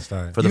 Word. That's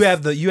tight. For You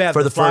have the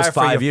for the flyer first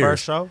for your 5 years.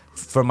 first show?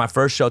 From my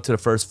first show to the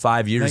first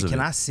 5 years Man, of can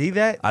it. I see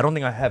that? I don't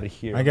think I have it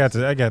here. I got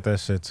that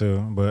shit too.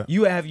 But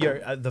You have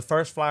your the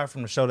first flyer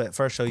from the show, that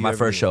first show you my ever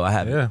first did. show. I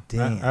have it. yeah,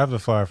 Damn. I have the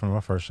flyer from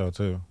my first show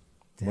too.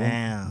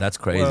 Damn. That's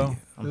crazy. Well,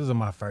 this is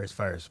my first,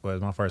 but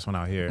it's my first one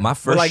out here. my But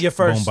first, like your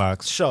first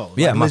Boombox. show.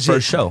 yeah, like my legit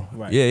first show.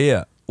 Right.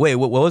 Yeah. Wait,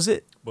 what was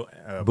it?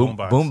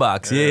 Boombox.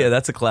 Boombox. Yeah,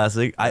 that's a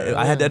classic.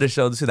 I had that at a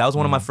show too. That was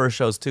one of my first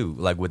shows too,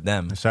 like with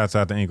them. Shouts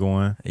out to Inca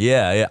One.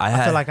 Yeah. I had.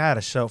 I feel like I had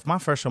a show. My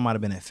first show might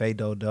have been at Fay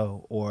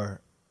Dodo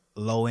or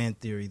Low End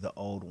Theory, the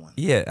old one.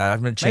 yeah,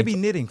 I've been Maybe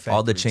Knitting Factory.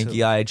 all the too.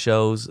 chinky eyed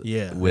shows.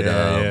 Yeah. With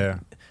Yeah.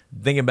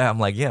 thinking back, I'm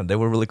like, yeah, they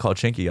were really called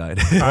chinky eyed.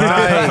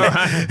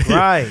 Right.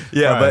 Right.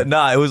 Yeah, Right. but no,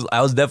 I was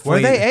Were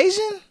definitely. they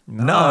Asian?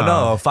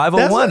 No,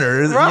 501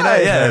 or That's what- you know,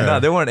 yeah, right. no,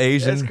 they weren't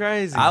Asian. That's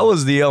crazy. I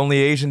was the only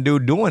Asian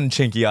dude doing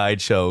chinky eyed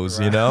shows,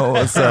 you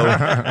know. So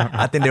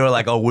I think they were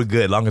like, "Oh, we're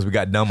good, long as we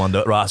got Dumb on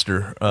the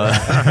roster."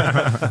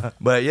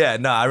 But yeah,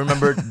 no, I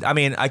remember. I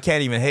mean, I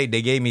can't even hate.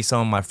 They gave me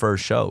some of my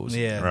first shows.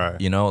 Yeah. Right.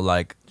 You know,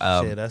 like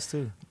Shit, us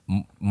too.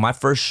 my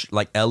first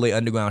like LA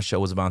Underground show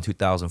was about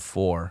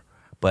 2004.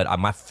 But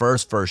my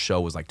first show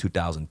was like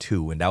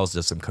 2002, and that was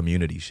just some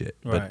community shit.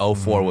 Right. But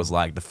 04 was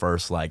like the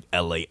first like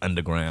LA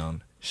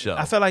Underground show.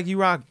 I felt like you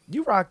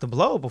rocked the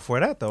Blow before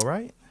that though,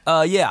 right?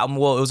 Yeah.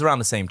 Well, it was around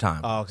the same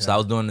time. Oh, okay. So I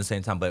was doing it the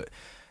same time, but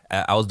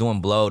I was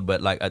doing Blowed.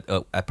 But like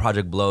at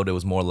Project Blowed, it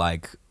was more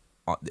like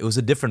it was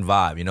a different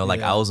vibe. You know, like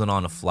Yeah. I wasn't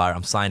on a flyer.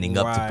 I'm signing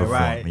up to Right, perform.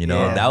 right. You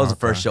know, Yeah. that was the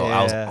first show.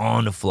 I was Yeah.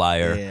 on the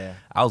flyer. Yeah.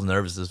 I was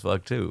nervous as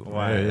fuck too.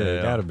 Yeah,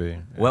 you gotta be.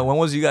 When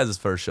was you guys'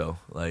 first show?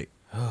 Like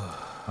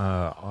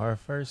Our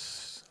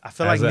first. I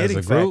feel like as a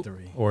Knitting group,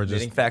 Factory. or just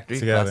Knitting Factory,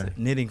 together. classic.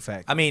 Knitting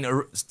Factory. I mean,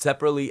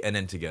 separately and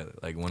then together.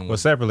 Like when. Well,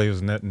 separately it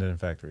was Knitting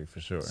Factory for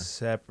sure.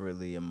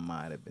 Separately, it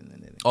might have been the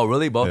Knitting. Oh,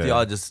 really? Both of Yeah.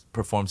 y'all just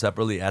performed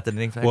separately at the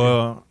Knitting Factory?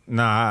 Well,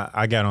 nah,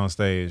 I got on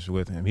stage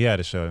with him. He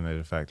had a show in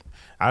Knitting Factory.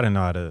 I didn't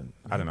know how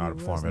to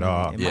perform at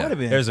all. It Yeah. might have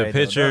been There's a Fade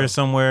picture Out Dog.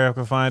 somewhere I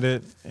can find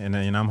it, and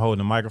then I'm holding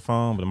the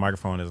microphone, but the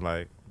microphone is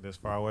like this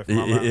far away from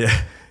my mouth.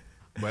 yeah.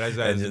 But that's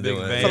And a you're big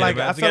doing it. vein. I feel like It's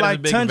got I a feel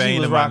like big Tunji vein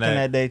was in my rocking neck.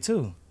 that day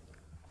too.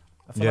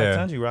 I feel Yeah.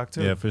 like Tunji rocked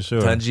too. Yeah, for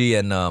sure. Tunji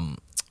and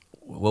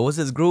what was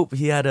his group?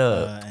 he had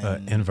a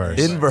And Inverse.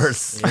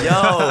 Inverse.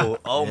 Yeah. Yo,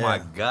 oh my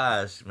Yeah.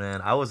 gosh,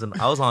 man! I was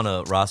on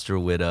a roster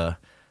with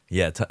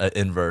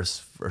Inverse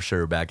for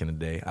sure back in the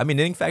day. I mean,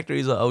 Knitting Factory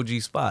is an OG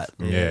spot.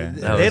 Yeah.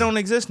 That They was- don't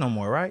exist no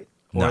more, right?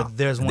 Or No.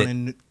 there's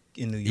one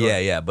They- in New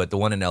York. Yeah, but the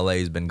one in LA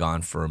has been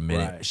gone for a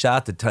minute. Right. Shout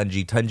out to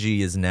Tunji. Tunji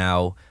is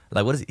now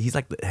like what is he? He's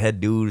like the head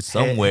dude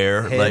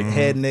somewhere.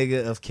 Head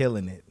nigga of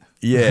killing it.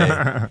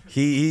 Yeah,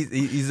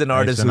 he's an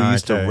artist who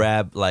used to HNIK.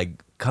 rap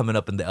like coming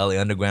up in the LA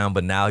underground,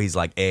 but now he's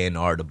like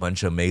A&R, a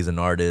bunch of amazing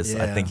artists.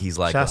 I Yeah. think he's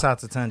like Shouts out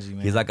to Tunji,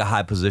 man. he's like a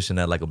high position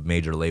at like a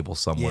major label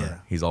somewhere. Yeah.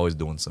 He's always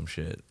doing some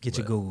shit. Get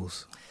your But-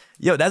 Googles.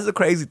 Yo, that's the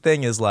crazy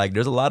thing is like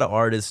there's a lot of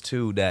artists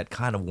too that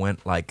kind of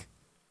went like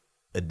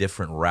a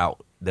different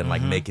route than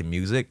like making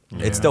music.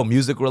 It's still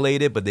music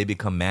related, but they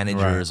become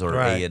managers or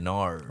Right.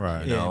 A&R.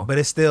 Right. You Yeah, know? but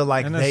it's still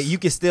like And they, that's- you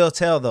can still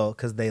tell though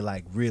because they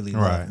like really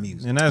Right, love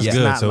music. and that's Yeah. It's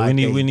good. not So like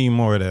we need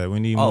more of that. We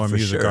need Oh, more for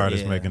music sure.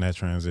 artists Yeah. making that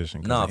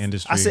transition. 'Cause No, the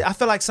industry, I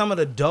feel like some of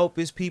the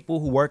dopest people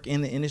who work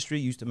in the industry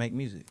used to make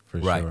music. for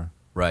Right. sure.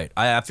 Right.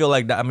 I feel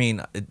like that, I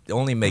mean, it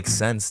only makes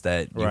sense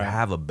that you Right.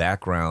 have a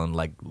background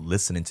like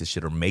listening to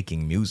shit or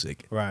making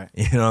music. Right.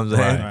 You know what I'm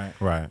saying? Right,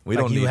 right. We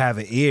like don't you need have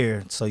an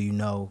ear so you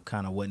know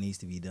kind of what needs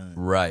to be done.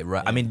 Right.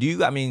 I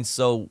mean,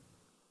 so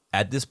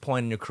at this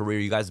point in your career,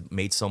 you guys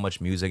made so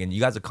much music, and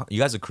you guys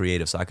are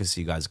creative, so I can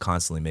see you guys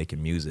constantly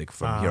making music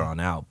from here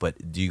on out.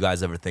 But do you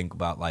guys ever think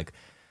about like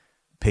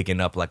picking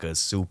up like a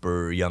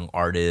super young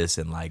artist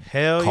and like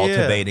Hell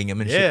cultivating yeah.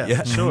 him and yeah, shit?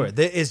 for sure.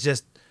 It's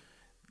just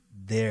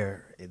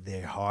they're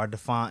hard to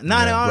find. No,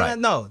 right.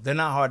 no, they're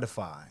not hard to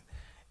find.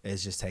 It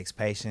just takes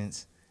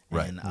patience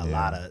Right. and a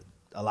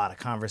lot of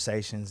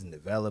conversations and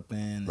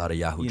developing. A lot of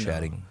Yahoo you know.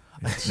 chatting.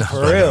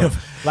 For real.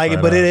 Like,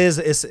 Right but on.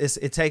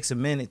 it takes a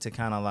minute to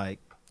kind of like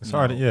It's you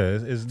hard. know, Yeah,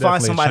 it's definitely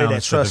find a somebody that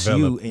challenge to trusts you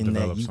develop- and that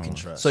develop you can someone.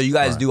 trust. So you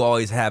guys Right. do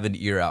always have an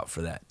ear out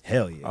for that.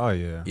 Hell yeah. Oh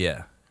yeah.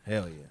 Yeah.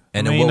 Hell yeah.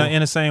 And I then mean, what-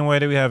 in the same way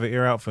that we have an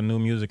ear out for new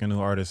music and new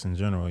artists in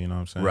general, you know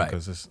what I'm saying? Right.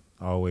 Because it's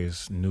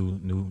always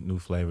new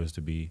flavors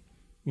to be,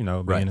 being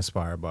Right.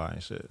 inspired by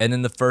and shit. And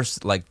then the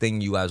first like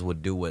thing you guys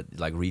would do would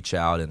like reach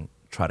out and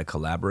try to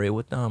collaborate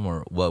with them,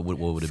 or what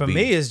would it For be?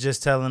 me, it's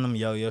just telling them,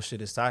 yo, your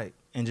shit is tight,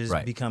 and just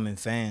Right. becoming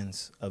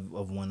fans of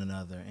one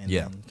another, and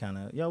Yeah. then kind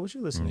of, yo, what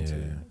you listening to?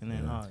 Yeah, And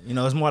then,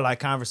 yeah. it's more like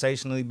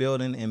conversationally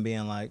building and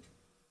being like,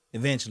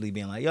 eventually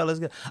being like, yo, let's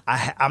go.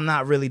 I'm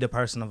not really the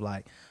person of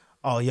like,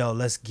 oh, yo,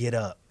 let's get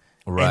up.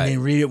 Right.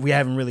 And then we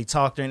haven't really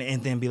talked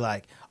and then be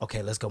like,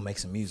 okay, let's go make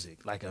some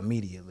music like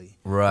immediately.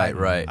 Right,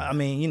 Like, right. I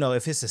mean,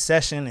 if it's a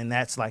session and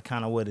that's like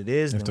kind of what it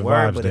is, If then the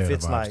word. vibe's But there, if the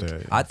it's vibe's like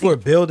there. I if we're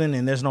think building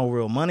and there's no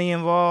real money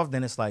involved,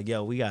 then it's like,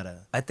 yo, we gotta.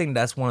 I think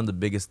that's one of the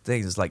biggest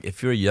things. It's like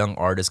if you're a young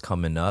artist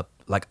coming up,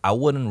 like I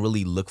wouldn't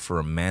really look for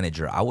a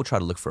manager. I would try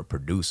to look for a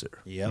producer.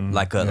 Yep.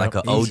 Like a Yep, like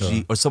a for OG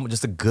sure. or someone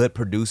just a good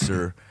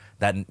producer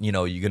that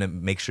you're gonna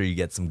make sure you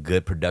get some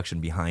good production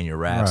behind your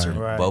raps or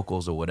Right.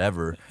 vocals or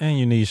whatever. And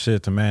you need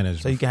shit to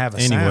manage. So you can have a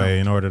anyway sound.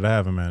 in order to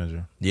have a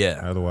manager. Yeah.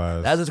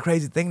 Otherwise, That's the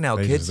crazy thing now.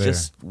 they Kids just there.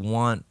 just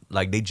want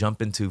like they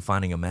jump into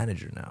finding a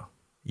manager now.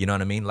 You know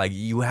what I mean? Like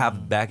you have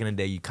Mm. back in the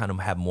day, you kind of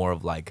have more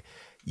of like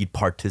you'd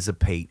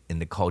participate in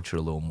the culture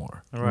a little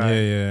more. Right.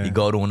 Yeah. You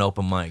go to an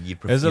open mic. You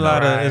There's a you know,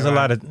 lot of Right, there's a right.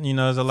 lot of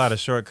there's a lot of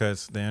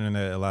shortcuts the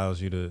internet allows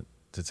you to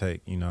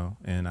take,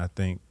 and I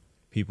think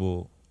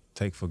people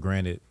take for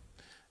granted,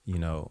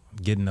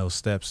 getting those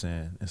steps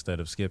in instead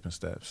of skipping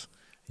steps.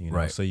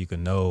 Right. So you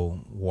can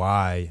know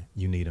why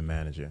you need a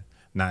manager,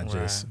 not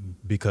just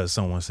because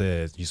someone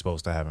says you're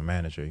supposed to have a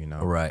manager.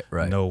 Right,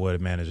 right. Know what a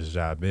manager's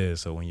job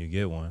is, so when you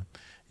get one,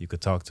 you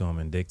could talk to them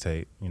and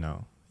dictate. You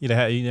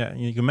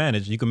can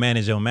manage. You can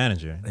manage your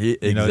manager. Yeah,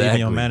 Even exactly.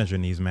 your manager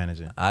needs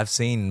managing. I've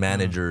seen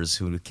managers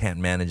who can't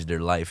manage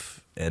their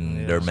life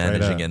and Yeah, they're straight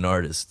managing up. an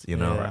artist.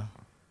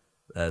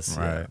 That's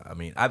Right. I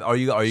mean, are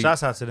you?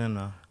 Shouts out to them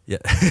though. Yeah.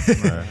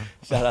 Right.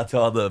 Shout out to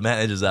all the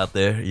managers out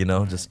there.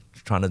 Just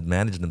trying to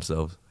manage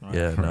themselves.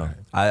 Yeah. No.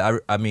 Right.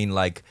 I mean,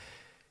 like,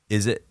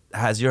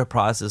 has your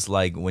process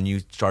like when you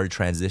started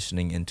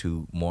transitioning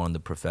into more on the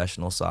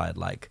professional side,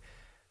 like,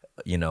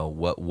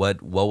 what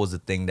was the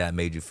thing that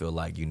made you feel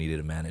like you needed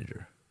a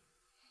manager?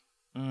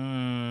 I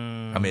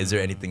mean, is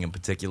there anything in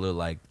particular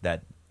like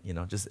that?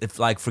 Just if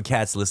like for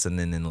cats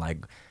listening and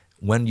like,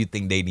 when do you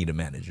think they need a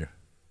manager?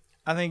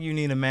 I think you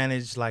need to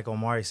manage, like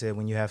Omari said,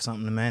 when you have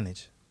something to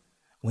manage.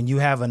 when you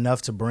have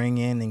enough to bring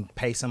in and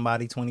pay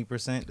somebody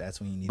 20%, that's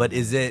when you need. But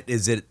is it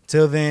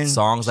till then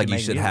songs like you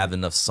make should music. have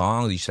enough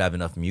songs? You should have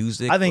enough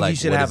music. I think like, you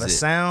should what have is a it?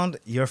 sound.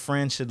 Your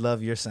friends should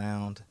love your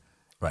sound.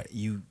 Right.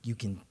 You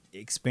can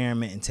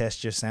experiment and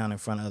test your sound in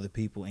front of other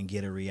people and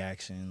get a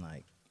reaction.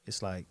 Like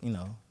it's like, you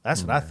know,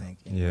 that's what I think.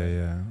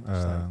 Yeah.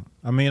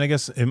 I mean, I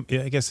guess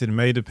it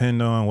may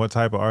depend on what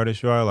type of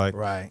artist you are. Like,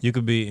 Right. you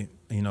could be,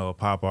 you know, a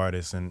pop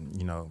artist and,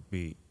 you know,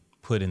 be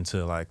put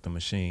into like the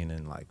machine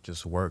and like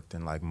just worked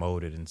and like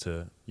molded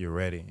into you're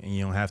ready, and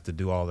you don't have to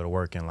do all of the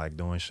work and like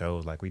doing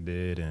shows like we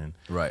did and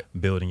Right.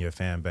 building your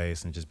fan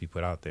base and just be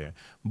put out there.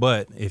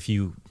 But if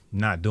you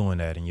not doing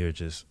that and you're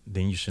just,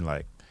 then you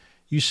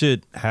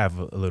should have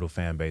a little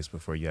fan base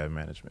before you have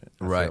management.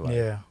 I feel Right. like.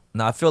 Yeah.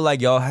 No, I feel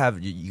like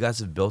you guys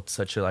have built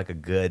such a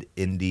good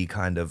indie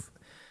kind of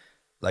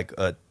like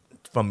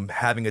from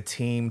having a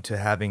team to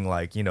having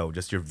like, you know,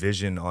 just your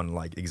vision on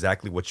like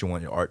exactly what you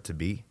want your art to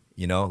be.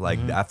 You know, like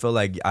I feel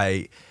like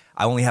I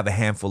only have a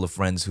handful of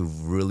friends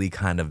who've really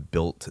kind of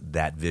built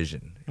that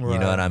vision. You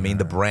know what I mean?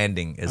 The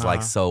branding is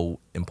like so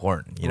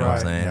important. You know what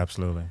I'm saying? Yeah,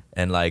 absolutely.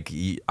 And like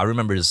I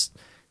remember just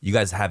you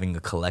guys having a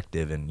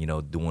collective and, you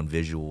know, doing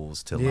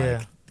visuals to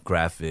like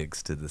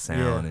graphics to the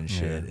sound and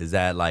shit. Is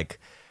that like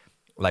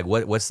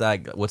what's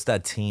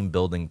that team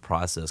building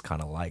process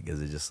kind of like?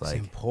 Is it just like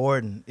It's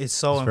important. It's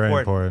so It's very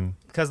important.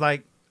 because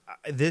like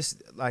this,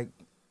 like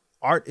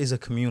art is a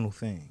communal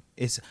thing.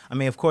 I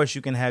mean, of course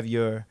you can have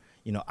your,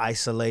 you know,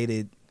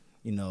 isolated,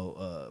 you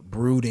know,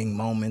 brooding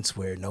moments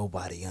where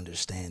nobody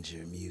understands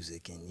your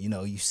music and, you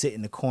know, you sit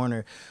in the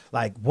corner.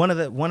 Like one of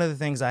the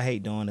things I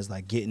hate doing is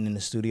like getting in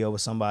the studio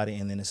with somebody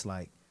and then it's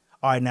like,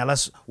 all right, now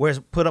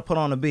put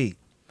on a beat.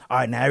 All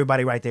right, now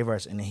everybody write their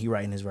verse, and then he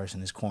writing his verse in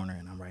his corner,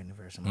 and I'm writing the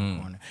verse in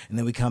my corner, and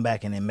then we come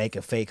back and then make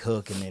a fake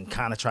hook, and then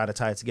kind of try to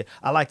tie it together.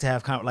 I like to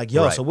have kind of like,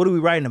 yo, Right. so what are we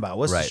writing about?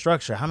 What's the Right.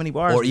 structure? How many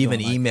bars? or we even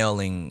doing? Like,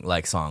 emailing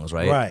like songs,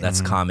 right? Right.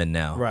 That's common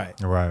now. right?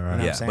 Right. You know what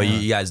Yeah, I'm saying? but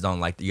you guys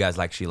don't like. You guys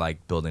actually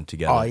like building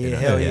together. Oh you yeah,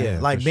 know? hell Yeah, yeah! yeah,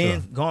 Like for sure.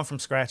 going from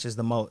scratch is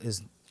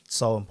is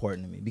so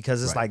important to me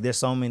because it's Right. like there's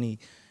so many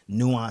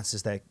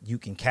nuances that you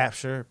can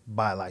capture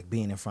by like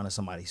being in front of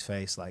somebody's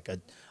face. Like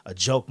a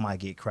joke might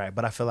get cracked,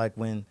 but I feel like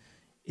when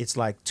it's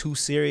like too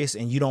serious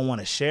and you don't want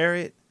to share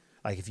it,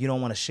 like if you don't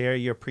want to share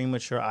your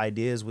premature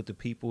ideas with the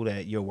people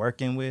that you're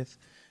working with,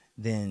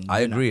 then I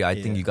you're not- agree. I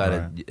yeah. think you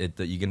gotta.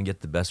 You're gonna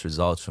get the best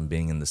results from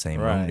being in the same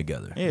room Right.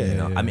 together. Yeah. You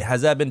know? Yeah. I mean,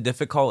 has that been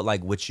difficult?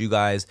 Like with you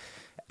guys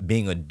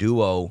being a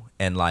duo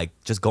and like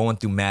just going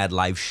through mad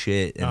life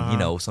shit, and you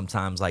know,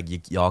 sometimes like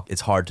y'all,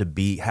 it's hard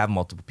to have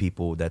multiple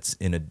people that's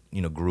in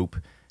a group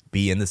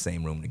be in the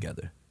same room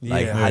together.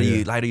 Like Yeah.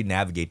 how do you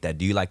navigate that?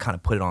 Do you like kind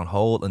of put it on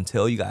hold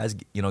until you guys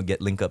get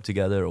link up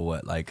together or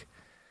what? Like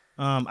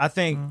I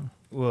think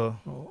well,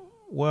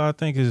 Well, I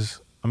think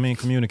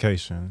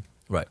communication.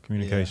 right.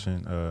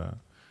 Communication.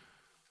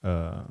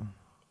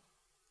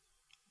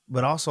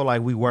 but also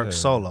like we work Yeah.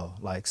 solo,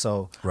 like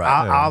so.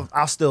 Right.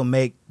 I'll still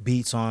make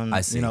beats on,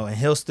 I see. you know, and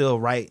he'll still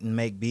write and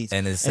make beats,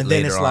 And it's then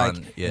later it's like,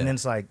 on, yeah. and then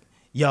it's like,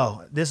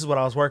 yo, this is what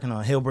I was working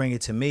on. He'll bring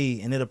it to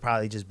me, and it'll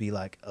probably just be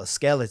like a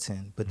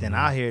skeleton. But then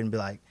I'll hear it and be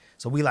like,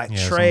 so we like Yeah,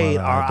 some trade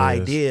other our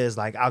ideas. ideas.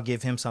 Like I'll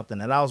give him something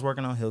that I was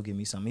working on, he'll give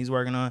me something he's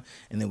working on,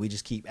 and then we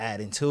just keep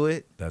adding to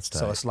it. That's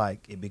so tight. it's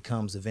like it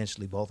becomes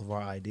eventually both of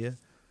our idea.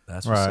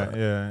 That's what's Right. up.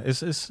 Yeah.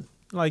 It's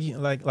like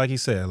you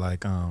said,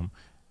 like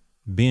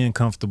being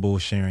comfortable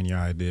sharing your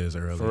ideas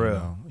early. For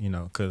real. You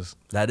know, because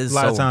That is a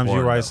lot so of times you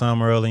important, write though.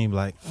 something early and be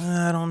like,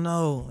 I don't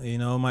know. You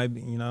know, it might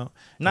be. You know,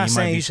 I'm not might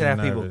saying be you should have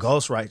too people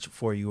nervous. ghostwrite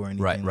for you or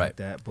anything Right, like right.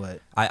 that,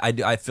 but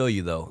I feel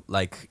you though.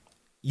 Like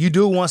you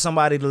do want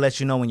somebody to let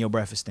you know when your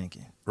breath is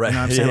stinking. Right. You know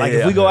what I'm saying? Yeah, Like yeah,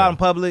 if we go yeah. out in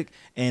public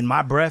and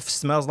my breath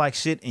smells like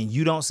shit and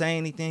you don't say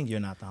anything, you're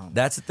not the homie.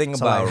 that's the thing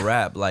So, about like-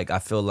 rap. Like I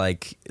feel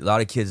like a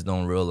lot of kids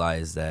don't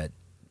realize that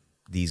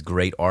these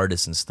great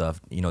artists and stuff,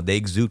 you know, they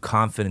exude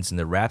confidence in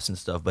their raps and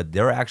stuff, but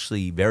they're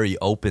actually very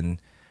open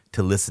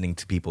to listening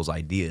to people's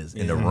ideas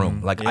in the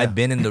room. Like Yeah. I've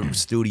been in the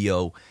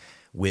studio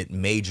with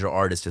major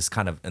artists just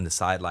kind of in the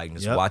sideline,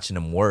 just Yep. watching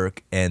them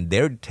work, and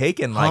they're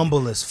taking like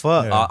Humble as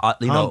fuck.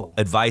 you know, Humble.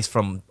 advice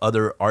from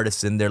other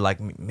artists in there, like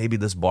maybe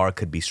this bar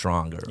could be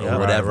stronger Yeah. or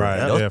whatever. Right,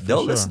 right. They'll, Yeah, for they'll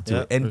sure. listen to Yeah,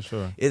 it, and for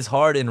sure. it's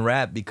hard in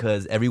rap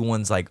because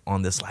everyone's like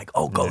on this like,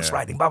 oh,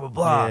 ghostwriting, blah blah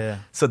blah. Yeah.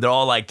 So they're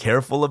all like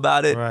careful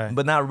about it, Right.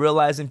 but not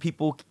realizing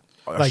people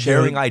are Like,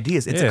 sharing you're-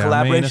 ideas. It's Yeah, I a mean,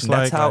 collaboration. it's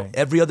That's like- how Right.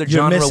 every other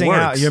You're genre missing works.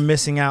 out. You're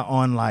missing out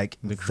on like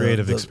The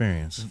creative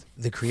experience.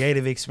 the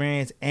creative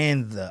experience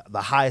and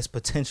the highest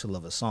potential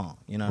of a song.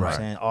 You know what Right. I'm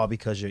saying? All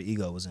because your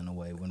ego was in the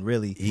way when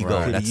really Ego, you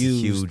could've that's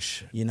used, a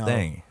huge you know,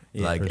 thing.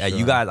 yeah, like for you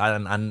sure. guys,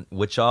 I'm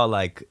with y'all,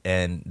 like,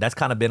 and that's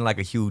kind of been like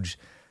a huge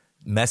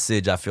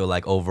message. I feel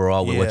like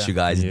overall with what Yeah. you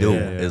guys Yeah, do yeah.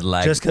 is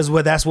like just because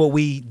that's what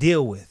we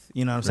deal with.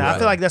 You know what I'm saying? I Right.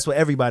 feel like that's what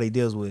everybody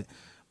deals with,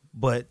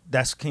 but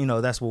that's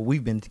that's what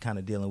we've been kind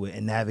of dealing with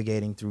and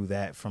navigating through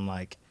that from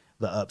like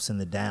the ups and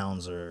the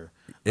downs or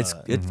it's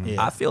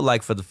yeah. I feel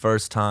like for the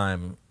first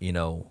time, you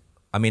know,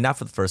 I mean not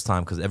for the first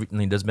time because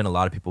there's been a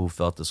lot of people who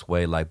felt this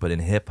way, like, but in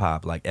hip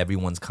hop, like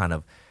everyone's kind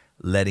of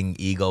letting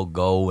ego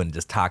go and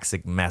just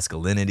toxic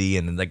masculinity,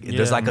 and like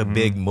there's Yeah. like a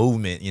big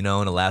movement, you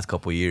know, in the last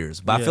couple of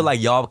years. But I Yeah. feel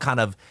like y'all kind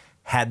of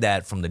had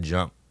that from the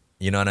jump.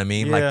 You know what I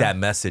mean? Like Yeah. that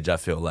message. I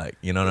feel like,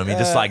 you know what I mean?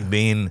 Just like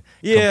being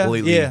Yeah,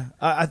 completely. yeah.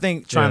 I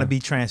think trying Yeah. to be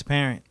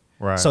transparent.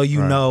 Right, So you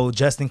right. know,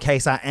 just in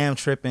case I am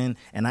tripping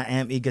and I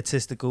am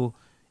egotistical,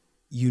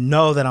 you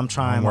know that I'm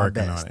trying I'm my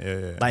working best. on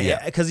it. Yeah. Like,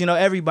 Yeah. because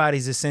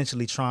everybody's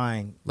essentially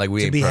trying Like, we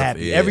to ain't be perfect,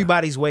 happy. yeah.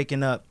 Everybody's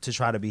waking up to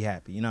try to be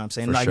happy. You know what I'm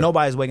saying? For Like sure.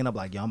 nobody's waking up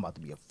like, yo, I'm about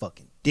to be a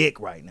fucking dick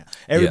right now.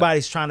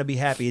 Everybody's trying to be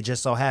happy. It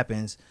just so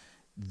happens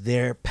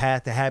their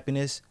path to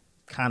happiness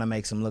kind of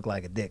makes them look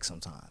like a dick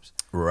sometimes.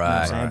 You know what I'm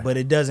Right. saying? Right. But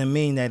it doesn't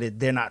mean that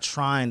they're not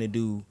trying to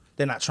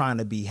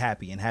be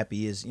happy, and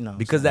happy is, you know,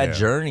 Because that Yeah.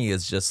 journey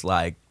is just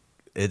like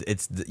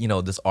it's you know,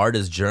 this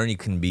artist's journey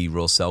can be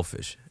real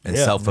selfish and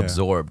Yeah.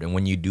 self-absorbed, and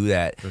when you do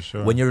that, For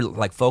sure. when you're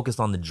like focused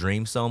on the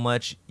dream so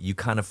much, you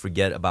kind of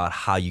forget about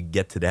how you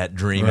get to that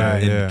dream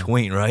Right, in yeah.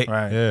 between, right?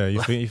 right. Yeah,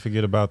 you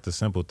forget about the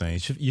simple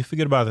things. You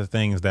forget about the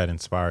things that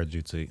inspired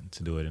you to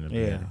do it in the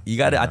Yeah. beginning. You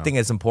got to. I know? think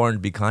it's important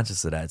to be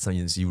conscious of that. So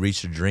you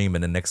reach your dream,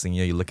 and the next thing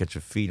you know, you look at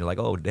your feet, and you're like,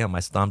 "Oh, damn!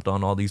 I stomped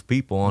on all these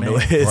people on the Man,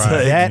 way." It's right.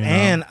 like- That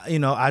you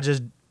know?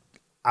 and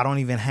I don't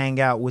even hang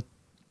out with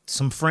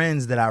some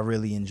friends that I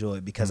really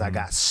enjoyed because I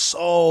got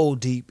so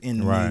deep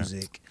in Right.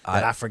 music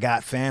that I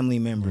forgot family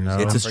members. You know?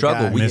 and It's I a struggle.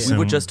 forgot- We Missing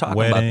were just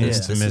talking about weddings,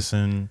 this. This is-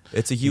 missing.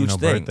 it's a huge you know,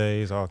 thing.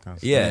 Birthdays, all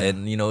kinds. Yeah, of stuff.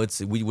 and you know,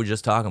 we were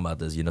just talking about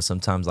this. You know,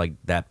 sometimes like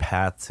that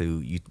path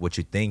to what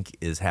you think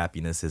is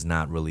happiness is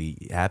not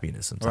really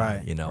happiness. Sometimes,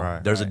 Right. you know,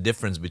 Right. there's a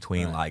difference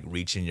between like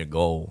reaching your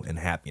goal and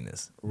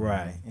happiness.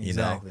 Right. You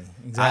Exactly. know,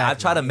 Exactly. I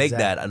try to make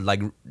exactly. that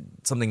like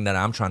something that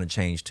I'm trying to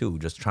change too.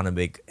 Just trying to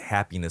make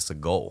happiness a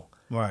goal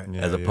Right.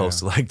 Yeah, as opposed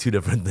to like two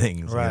different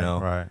things. Right. You know,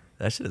 Right.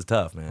 that shit is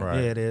tough, man. Right.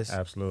 Yeah, it is.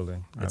 Absolutely.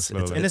 it's-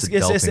 Absolutely. And It's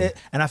it's adulting.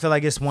 and I feel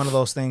like it's one of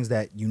those things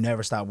that you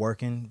never stop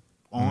working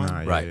on.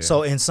 Nah, yeah, Right. yeah.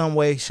 So in some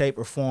way, shape,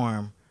 or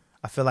form,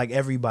 I feel like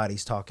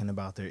everybody's talking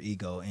about their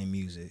ego in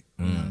music.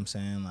 You know what I'm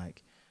saying?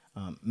 Like,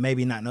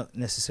 maybe not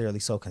necessarily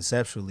so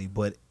conceptually,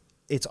 but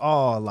it's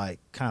all like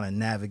kind of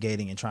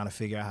navigating and trying to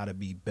figure out how to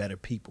be better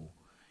people.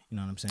 You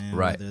know what I'm saying?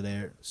 Right. Whether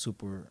they're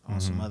super on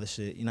some other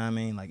shit, you know what I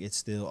mean? Like, it's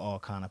still all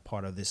kind of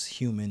part of this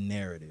human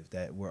narrative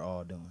that we're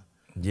all doing.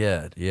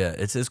 Yeah, yeah.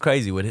 It's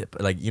crazy with hip.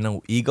 Like, you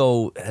know,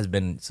 ego has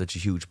been such a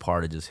huge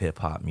part of just hip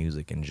hop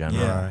music in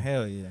general. Yeah, Right.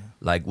 hell yeah.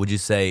 Like, would you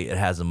say it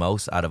has the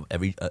most out of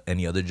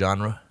any other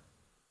genre?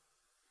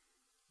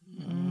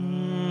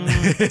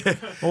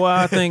 Well,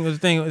 I think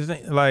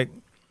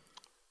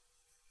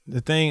the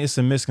thing it's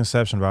a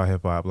misconception about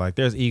hip hop. Like,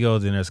 there's ego,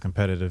 then there's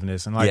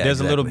competitiveness, and like Yeah, there's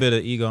a little exactly. bit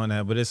of ego in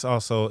that, but it's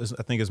also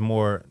I think it's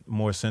more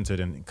centered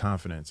in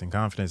confidence, and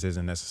confidence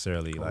isn't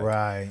necessarily like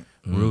Right.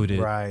 rooted.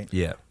 Right.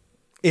 Yeah.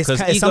 It's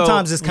 'Cause ego,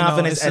 sometimes it's you know,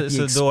 confidence it's at a-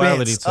 the it's a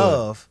duality expense to it.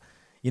 of,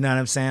 you know what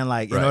I'm saying?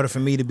 Like, in Right. order for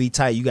me to be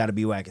tight, you got to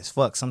be whack as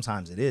fuck.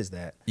 Sometimes it is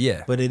that.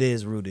 Yeah. But it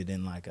is rooted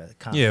in like a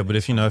confidence. Yeah, but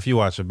if you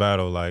watch a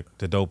battle, like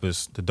the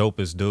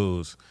dopest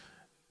dudes,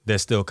 they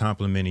still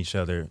compliment each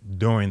other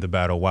during the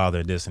battle while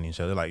they're dissing each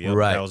other. Like, yo,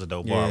 Right. that was a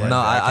dope Yeah. bar. Right No, there.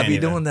 I can't be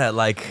even- doing that.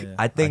 Like, Yeah.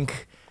 I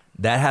think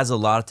that has a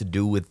lot to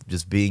do with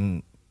just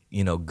being,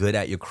 you know, good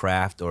at your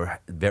craft or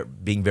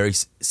being very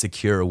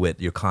secure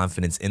with your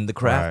confidence in the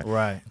craft.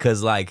 Right.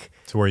 Because, like,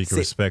 to where you can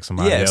see- respect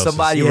somebody yeah, if else.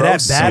 somebody Yeah, that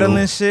roasts battling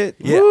you, shit.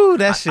 Yeah. Woo,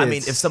 that shit. I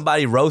mean, if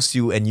somebody roasts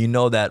you and you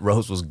know that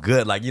roast was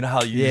good, like, you know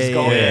how you Yeah, just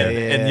go yeah, in yeah,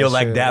 and you'll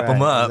like sure, dap them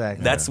right, up.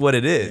 exactly. That's what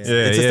it is. Yeah,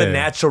 It's just yeah. a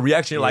natural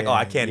reaction. You're like, oh,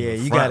 I can't Yeah,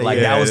 even you front. gotta- Like,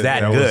 yeah, that was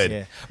that that was- good.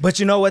 Yeah. But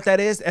you know what that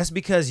is? That's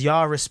because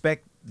y'all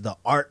respect the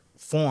art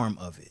form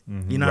of it.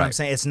 You know what I'm Right.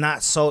 saying? It's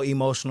not so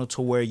emotional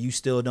to where you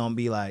still don't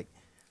be like,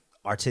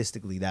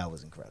 artistically, that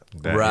was incredible.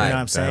 That- Right. You know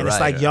what I'm saying? It's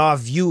right. like y'all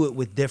view it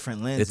with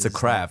different lenses. It's a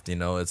craft, you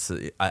know.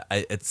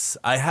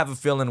 I have a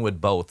feeling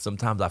with both.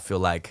 Sometimes I feel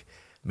like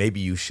maybe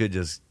you should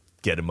just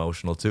get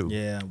emotional too.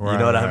 Yeah. You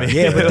know what I Right. mean?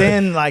 Yeah, but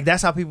then like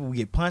that's how people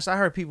get punched. I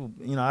heard people,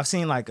 you know, I've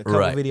seen like a couple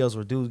Right. videos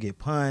where dudes get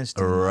punched.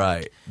 and,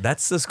 Right.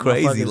 That's just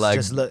crazy. Motherfuckers Like,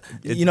 just look-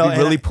 it, you know, be and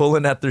really I-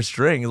 pulling at their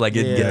strings. Like,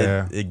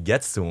 Yeah. it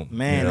gets to them.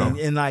 Man, you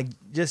know? and like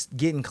just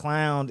getting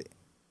clowned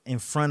in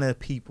front of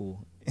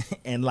people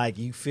and like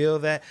you feel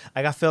that.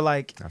 Like I feel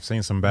like I've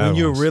seen some bad when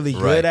you're ones. really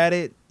Right. good at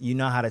it, you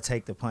know how to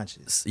take the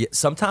punches. Yeah,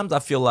 sometimes I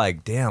feel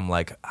like, damn,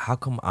 like, how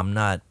come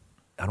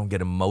I don't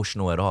get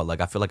emotional at all? Like,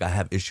 I feel like I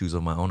have issues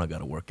of my own I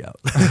gotta work out.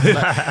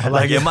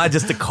 like, am I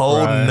just a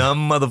cold, Right.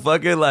 numb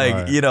motherfucker? Like,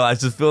 Right. you know, I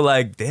just feel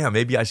like, damn,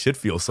 maybe I should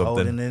feel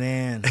Holding something. it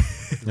in,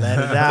 let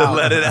it out,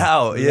 Let it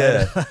out.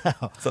 Yeah. Let it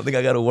out. Something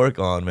I gotta work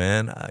on,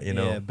 man. You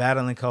know. Yeah,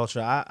 battling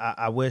culture.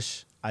 I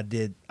wish I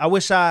did. I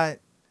wish I.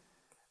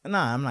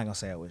 Nah, I'm not gonna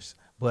say I wish,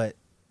 but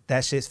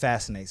that shit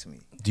fascinates me.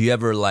 Do you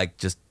ever like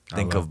just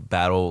think love- of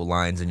battle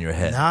lines in your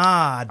head? Nah,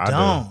 I I do.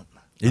 don't.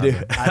 You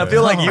do? I I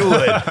feel like you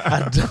would.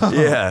 I don't.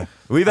 Yeah.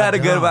 We've had a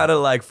good don't. amount of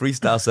like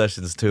freestyle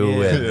sessions too.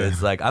 Yeah. And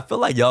it's like, I feel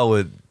like y'all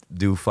would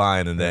do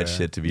fine in that Yeah.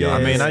 shit, to be Yeah. I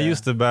honest. mean, Yeah. I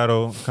used to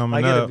battle coming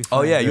I get it up. before.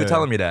 Oh, yeah. You were Yeah.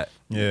 telling me that.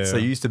 Yeah. So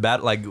you used to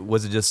battle, like,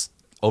 was it just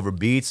over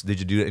beats? Did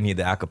you do any of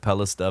the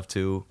acapella stuff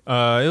too? It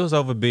was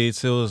over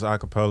beats. It was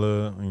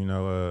acapella. You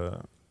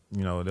know,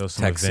 there was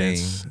some Texting,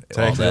 events,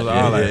 all that.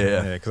 all that.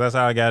 Yeah. Yeah, because that's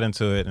how I got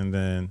into it, and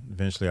then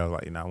eventually I was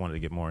like, I wanted to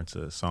get more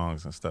into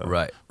songs and stuff.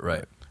 Right.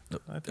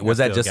 I think Was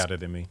I that still just got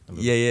it in me? a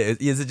little Yeah.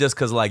 Is it just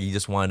because like you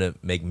just wanted to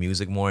make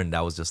music more, and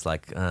that was just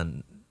like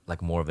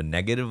more of a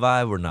negative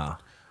vibe, or nah?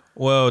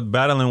 Well,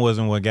 battling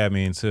wasn't what got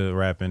me into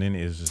rapping, and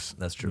it's just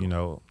That's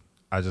true.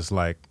 I just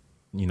like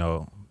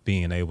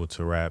being able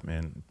to rap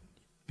and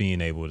being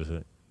able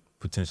to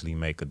potentially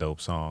make a dope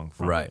song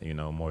from Right. it,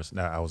 more.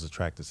 I was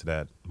attracted to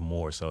that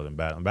more so than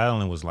battling.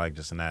 Battling was like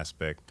just an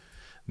aspect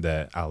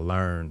that I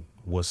learned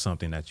was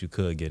something that you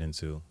could get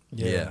into.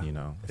 Yeah. if you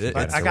It- got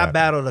I into got rapping.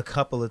 battled a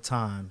couple of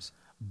times,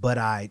 but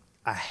I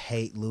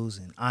hate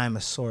losing. I am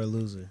a sore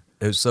loser.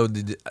 So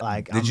did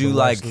Like did I'm you the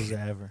like worst loser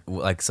ever.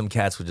 like some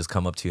cats would just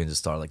come up to you and just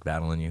start like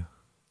battling you,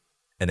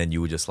 and then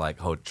you would just like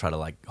try to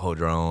like hold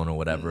your own or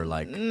whatever?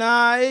 Like,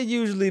 Nah, it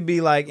usually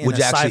be like in would a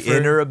you actually cipher.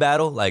 enter a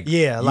battle? Like,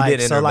 Yeah, you like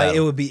did so enter a like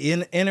battle. it would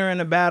be entering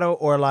a battle,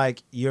 or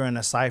like you're in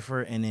a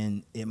cipher and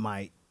then it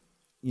might,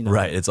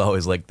 Right. It's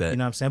always like that. You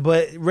know what I'm saying?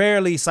 But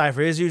rarely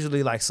cipher. It's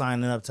usually like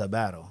signing up to a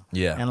battle.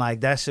 Yeah. And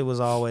like that shit was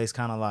always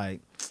kind of like,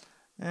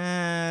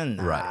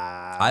 nah.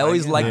 Right. I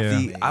always liked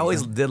Yeah. I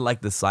always did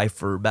like the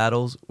cipher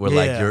battles where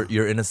like Yeah.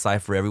 you're in a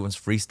cipher, everyone's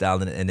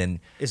freestyling, and then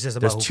It's just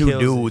about there's who two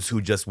kills dudes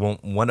who just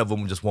won't. One of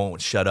them just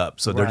won't shut up,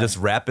 so they're Right. just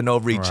rapping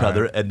over each Right.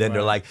 other, and then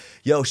they're Right. like,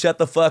 "Yo, shut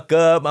the fuck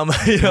up!" I'm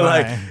like,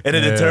 Right. and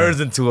then it Yeah. turns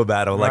into a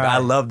battle. Like I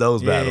Right. love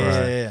those Yeah,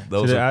 battles. yeah.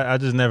 Those See, are, I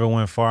just never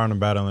went far into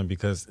battling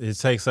because it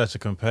takes such a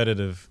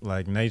competitive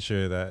like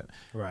nature that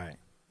Right.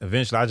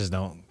 eventually I just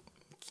don't.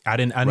 I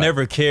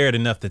never cared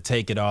enough to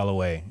take it all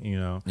away.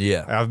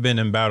 Yeah. I've been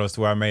in battles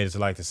to where I made it to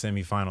like the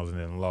semifinals and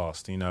then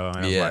lost. And I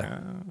was Yeah. like,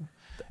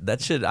 that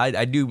shit.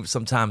 I do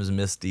sometimes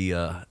miss the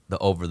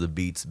over the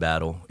beats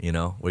battle.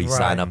 Where you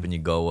sign Right. up and you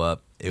go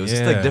up. It was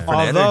just like Yeah.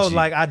 different Although energy.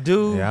 like I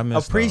do Yeah, I miss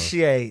those.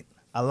 appreciate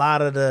a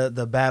lot of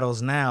the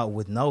battles now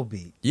with no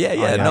beat. Yeah,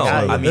 yeah, no.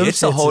 absolutely. I mean, Them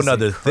it's a shits whole is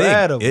nother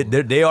incredible.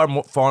 thing. They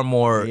are far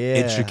more Yeah.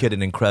 intricate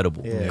and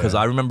incredible. Yeah. Because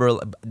I remember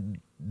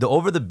the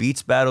over the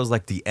beats battles,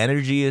 like the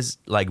energy is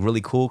like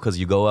really cool because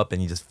you go up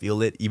and you just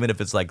feel it, even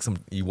if it's like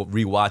you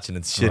rewatch and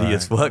it's shitty Right.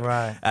 as fuck.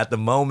 Right. At the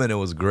moment, it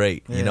was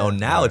great. Yeah.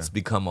 Now Right. it's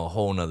become a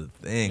whole nother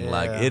thing. Yeah.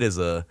 Like it is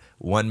a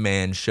one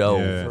man show.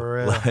 Yeah. For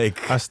real.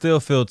 Like I still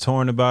feel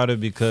torn about it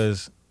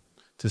because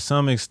to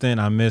some extent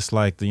I miss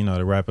like the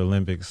Rap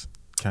Olympics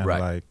kind of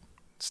Right. like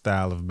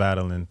style of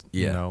battling.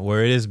 Yeah.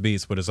 Where it is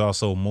beats, but it's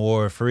also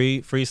more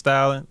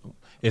freestyling.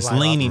 It's Right.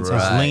 leaning. Right.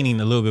 It's leaning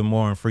a little bit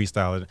more in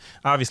freestyling.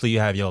 Obviously, you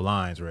have your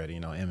lines ready.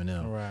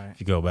 Eminem. Right. If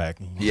you go back,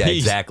 Yeah,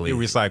 exactly. You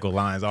recycle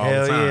lines all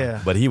Hell the time. yeah.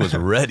 but he was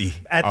ready.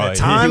 At Oh, the he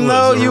time was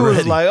though, you was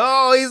ready. like,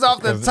 oh, he's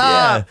off the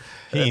top.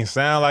 He didn't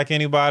sound like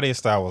anybody. His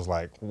style was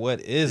like, what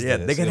is Yeah,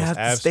 this? they're gonna It was have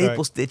to abstract.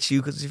 staple stitch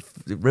you because you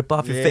rip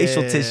off your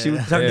facial Yeah. tissue,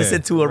 turn this Yeah.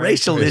 into a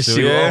racial Racial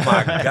issue. issue, Oh yeah.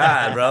 my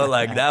god, bro!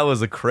 Like that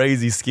was a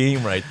crazy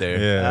scheme right there.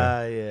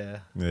 Yeah, Yeah.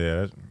 yeah,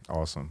 that's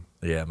awesome.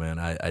 Yeah, man.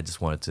 I just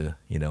wanted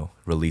to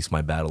release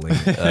my battling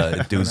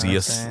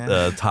enthusiast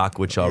saying? talk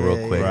with y'all real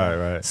Yeah, quick. Right,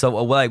 right. So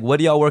like, what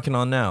are y'all working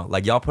on now?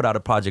 Like y'all put out a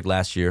project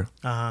last year.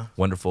 Uh-huh.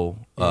 Wonderful.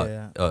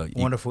 Yeah.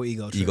 Wonderful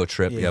ego trip. Ego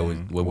trip. Yeah,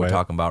 what we're Right.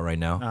 talking about right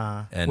now.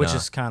 Uh-huh. Which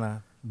is kind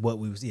of what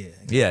we was.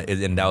 Yeah,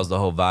 and that was the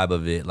whole vibe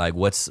of it. Like,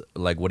 what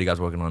are you guys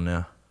working on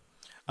now?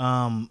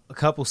 A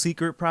couple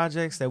secret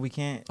projects that we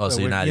can't. Oh, so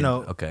that you're we're- not you even-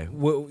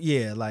 know. okay.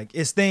 Yeah, like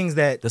it's things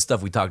that. The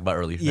stuff we talked about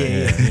earlier.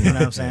 Yeah, you know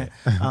what I'm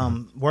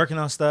saying. Working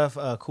on stuff,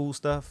 cool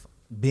stuff.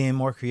 Being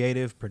more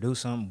creative,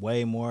 producing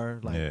way more.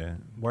 Like Yeah,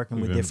 working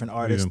We've with been- different we've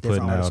artists. been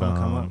Different putting artists out, gonna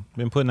come up.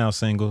 Been putting out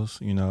singles,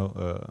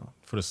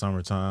 for the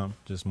summertime,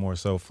 just more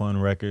so fun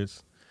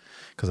records.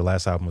 Because the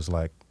last album was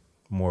like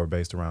more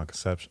based around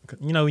conception.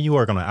 When you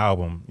work on an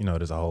album,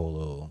 there's a whole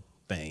little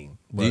thing.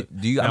 But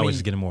do you- I now we're mean,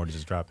 just getting more to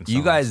just dropping. You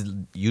songs. guys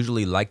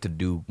usually like to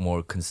do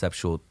more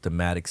conceptual,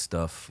 thematic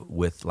stuff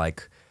with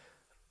like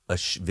a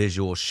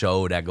visual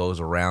show that goes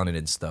around it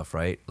and stuff,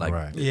 right? Like,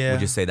 Right. Yeah.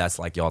 would you say that's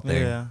like y'all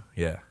thing? Yeah.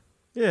 Yeah.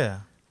 Yeah.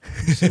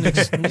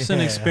 It's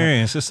an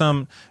experience. It's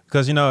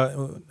because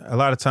a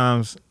lot of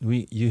times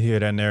you hear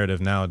that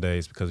narrative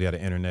nowadays because we have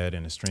the internet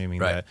and the streaming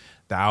Right. that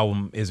the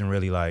album isn't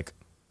really like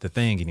the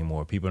thing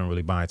anymore. People don't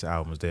really buy into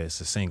albums. That it's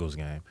a singles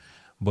game.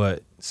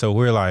 But so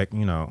we're like,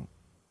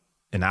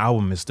 an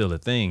album is still a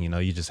thing.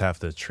 You just have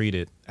to treat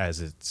it as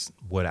it's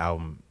what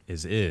album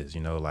is.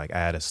 Like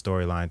add a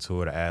storyline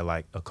to it, or add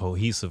like a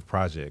cohesive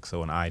project.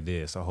 So an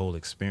idea, it's a whole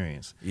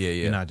experience. Yeah,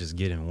 yeah. You're not just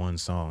getting one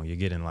song. You're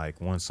getting like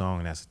one song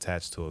and that's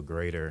attached to a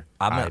greater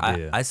I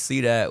idea. I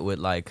see that with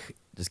like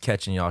just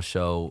catching y'all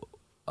show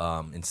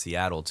in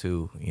Seattle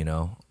too,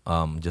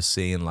 just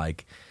seeing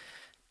like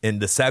in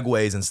the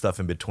segues and stuff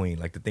in between,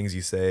 like the things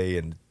you say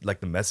and like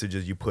the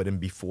messages you put in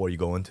before you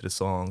go into the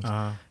songs.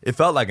 It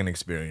felt like an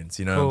experience,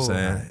 you know what I'm Cool.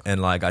 saying? And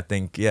like I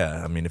think,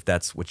 yeah, I mean, if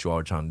that's what you all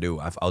are trying to do,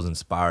 I was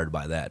inspired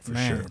by that for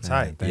Man, sure. it's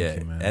tight. Thank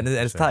you, man. And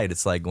it's Sure. tight.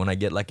 It's like when I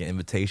get like an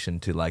invitation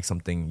to like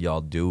something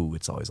y'all do,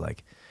 it's always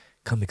like,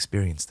 come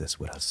experience this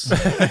with us.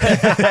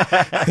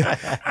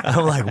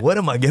 I'm like, what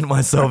am I getting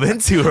myself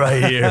into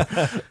right here?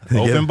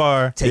 Open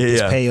bar. Take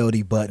this Yeah.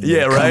 peyote button.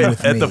 Yeah, and come right.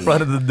 with At the me.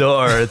 front of the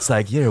door, it's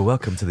like, you're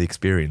welcome to the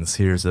experience.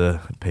 Here's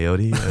a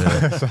peyote.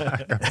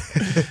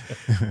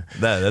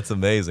 That's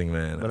amazing,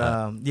 man.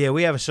 But yeah,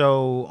 we have a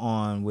show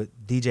on with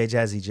DJ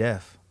Jazzy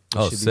Jeff.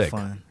 It should sick. be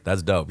fun.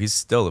 That's dope. He's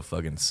still a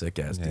fucking sick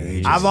ass Yeah, dude.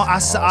 he's I've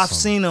awesome.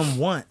 seen him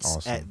once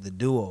Awesome. at the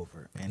Do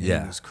Over, and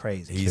Yeah. it was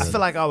crazy. He's I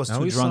feel like I was Now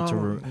too we drunk saw to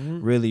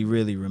him. really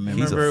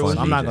remember. He's a Remember fun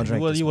I'm not DJ. gonna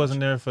drink. You this wasn't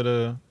much. there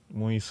for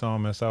when you saw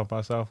him at South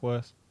by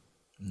Southwest.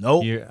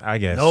 Nope. I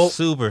guess Nope.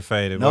 super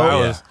faded. Nope. But I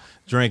Yeah. was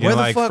drinking Where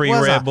the like fuck free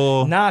was I? Red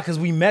Bull. Nah, because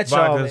we met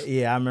y'all. Vodkas.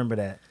 Yeah, I remember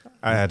that.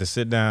 I had to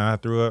sit down. I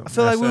threw up. I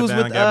feel like we sat was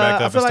down, with. got back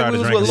I up feel and like we started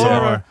was drinking with some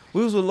Laura. more.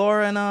 We was with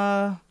Laura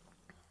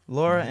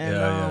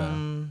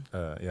and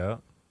Yeah.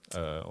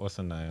 What's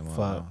her name?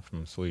 Fuck.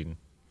 From Sweden.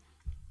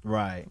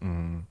 right.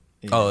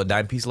 Yeah. Oh,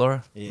 9-piece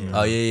Laura? Yeah.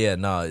 Oh, yeah.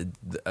 No,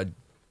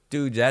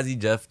 dude, Jazzy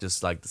Jeff,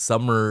 just like the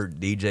summer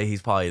DJ,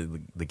 he's probably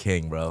the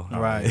king, bro.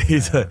 Right.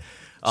 He's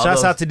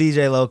Shouts out to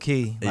DJ Low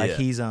Key. Like Yeah.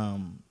 he's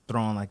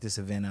throwing like this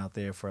event out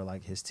there for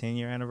like his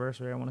 10-year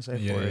anniversary. I want to say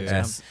Yeah, for yeah, it.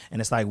 yeah.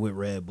 And it's like with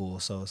Red Bull,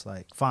 so it's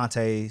like Fonte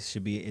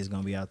is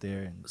gonna be out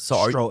there, and So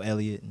are you- Stro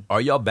Elliott. And,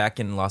 Are y'all back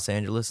in Los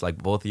Angeles, like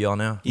both of y'all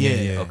now?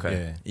 Yeah. Okay.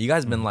 yeah. You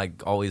guys been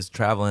like always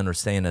traveling or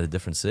staying at a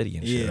different city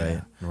and shit,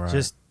 right? Right.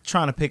 just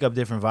trying to pick up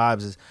different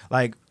vibes. Is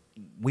like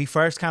we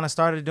first kind of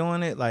started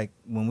doing it like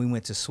when we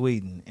went to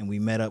Sweden and we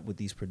met up with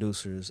these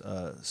producers,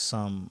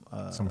 some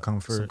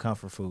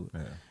comfort food,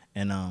 Yeah.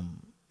 and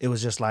it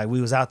was just like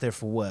we was out there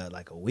for what,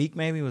 like a week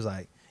maybe. It was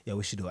like, yo,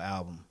 we should do an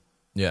album.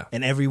 Yeah.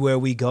 And everywhere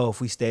we go, if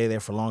we stay there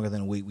for longer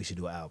than a week, we should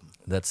do an album.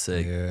 That's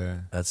sick. Yeah.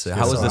 That's sick. It's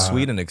How was the a lot.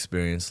 Sweden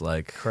experience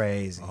like?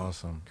 Crazy.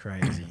 Awesome.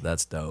 Crazy.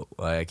 That's dope.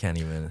 I can't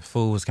even.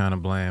 Food was kind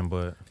of bland,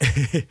 but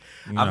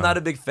I'm not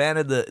a big fan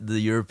of the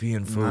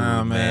European food,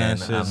 Nah, man, man.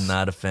 it's just- I'm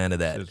not a fan of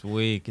that. it's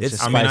weak. Get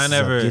your I mean, I spices up.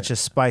 never Get your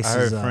spices I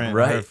heard up. France.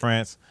 Right. I heard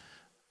France.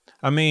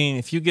 I mean,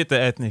 if you get the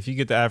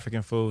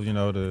African food, you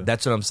know the.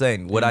 That's what I'm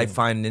saying. What I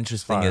find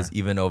interesting Fire. is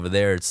even over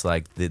there, it's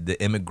like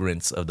the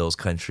immigrants of those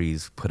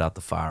countries put out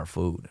the fire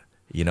food.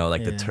 You know,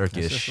 like the Yeah.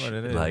 Turkish, That's just what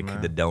it is, like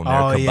man. the doner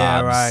Oh kebabs.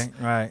 yeah,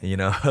 right. You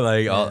know,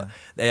 like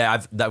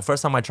Yeah. the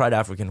first time I tried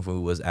African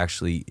food was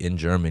actually in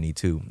Germany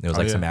too. There was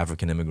Oh, like some yeah.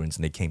 African immigrants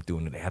and they came through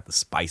and they had the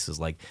spices,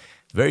 like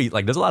very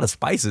like there's a lot of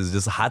spices,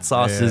 just hot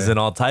sauces Yeah. and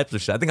all types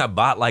of shit. I think I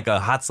bought like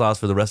a hot sauce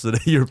for the rest of the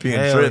European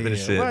Hell trip and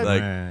yeah. shit. What?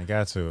 Like Man,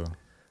 got to.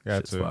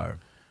 shit's fire.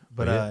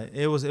 But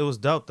it was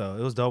dope though.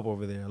 It was dope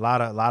over there. A lot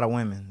of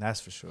women,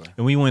 that's for sure.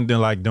 And we went there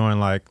like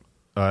during like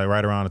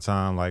right around the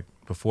time like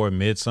before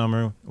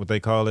midsummer, what they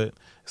call it.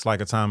 It's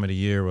like a time of the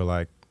year where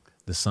like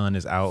the sun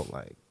is out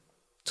like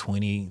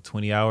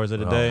 20 hours of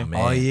the Oh, day. man.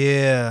 Oh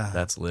yeah.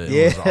 That's lit.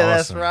 Yeah, was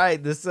that's awesome. right.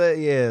 It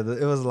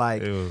was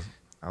like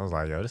I was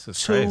like, yo, this is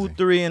 2-3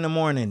 crazy. in the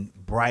morning,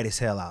 bright as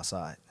hell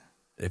outside.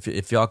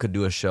 If y'all could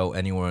do a show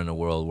anywhere in the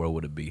world, where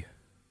would it be?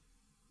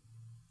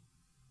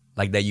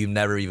 Like that you've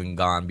never even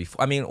gone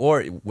before. I mean,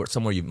 or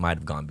somewhere you might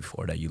have gone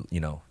before that you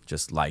know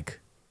just like.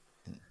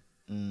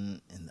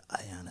 In the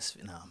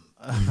ionosphere.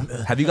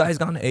 No. Have you guys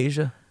gone to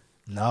Asia?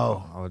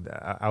 No.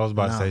 I was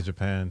about to No. say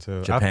Japan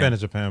too. Japan. I've been to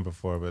Japan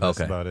before, but that's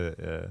Okay. about it.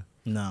 Yeah.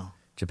 No.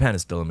 Japan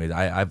is still amazing.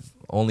 I've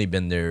only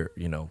been there,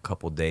 you know, a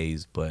couple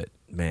days, but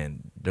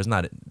man, there's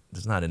not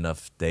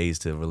enough days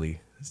to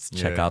really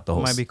check Yeah. out the It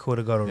whole might be cool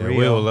to go to Yeah, we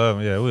Rio. would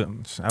love. Yeah, I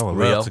would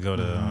Rio? love to go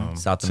to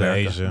South to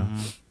America. Asia.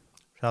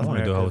 South I want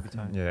to do a America whole would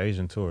be tight.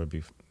 Asian tour would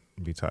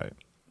be tight.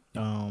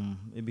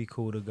 It'd be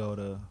cool to go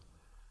to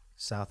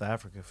South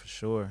Africa for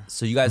sure.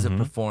 So you guys have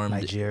performed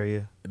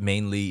Nigeria.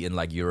 mainly in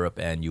like Europe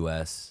and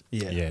US.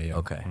 Yeah. Yeah.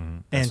 Okay,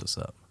 Mhm. that's And- what's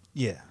up.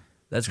 Yeah.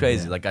 That's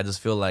crazy. Yeah. Like I just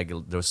feel like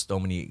there's so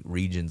many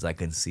regions I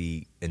can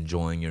see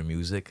enjoying your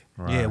music.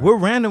 Right. Yeah, we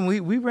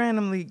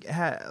randomly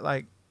had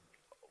like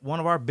one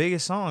of our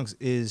biggest songs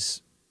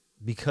is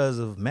because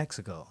of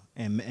Mexico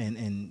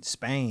and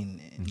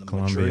Spain and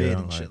Colombia, Madrid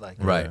and like- shit like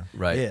that. Right,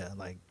 right. Yeah,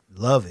 like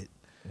love it.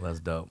 That's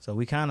dope. So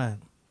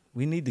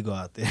we need to go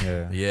out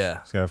there. Yeah. Yeah,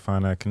 Just gotta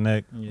find that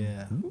connect.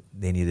 Yeah.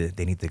 they need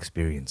the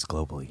experience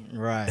globally.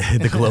 Right.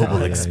 The global Yeah, you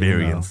know,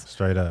 experience.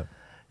 straight up.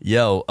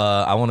 Yo,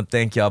 I want to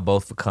thank y'all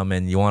both for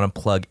coming. You want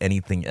to plug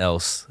anything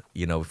else,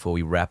 you know, before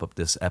we wrap up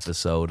this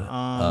episode?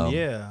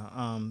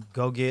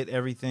 Go get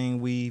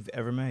everything we've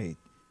ever made.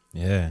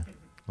 Yeah.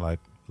 Like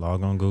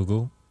log on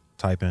Google,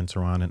 type in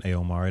Teron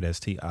Aomari. That's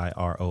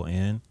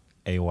TironAyomari.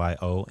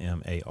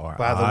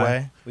 By the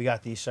way, we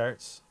got these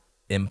shirts.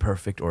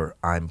 Imperfect or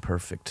I'm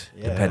perfect,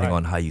 Yeah, depending right.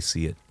 on how you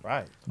see it.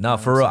 Right. No,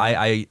 for real,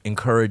 I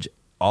encourage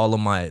all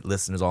of my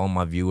listeners, all of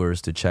my viewers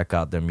to check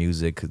out their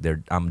music.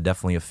 I'm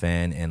definitely a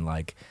fan, and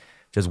like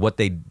just what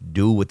they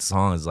do with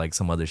songs, like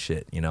some other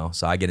shit, you know.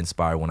 So I get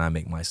inspired when I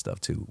make my stuff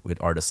too,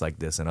 with artists like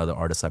this and other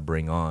artists I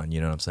bring on. You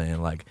know what I'm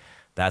saying? Like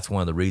that's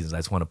one of the reasons I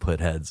just want to put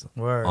heads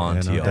Word. on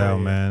Yeah, to no y'all. doubt,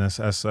 man. That's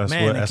Man, what,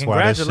 and that's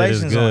why this shit is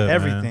congratulations good, on man.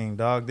 everything,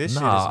 dog. This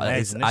shit is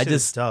amazing. This I shit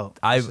just is dope.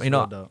 I This is you know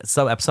real dope.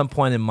 so at some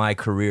point in my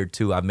career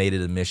too, I made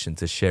it a mission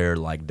to share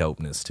like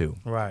dopeness too.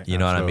 Right. You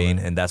know what I mean?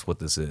 Absolutely. And that's what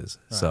this is.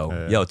 So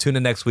Yeah. yo, tune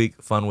in next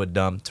week. Fun with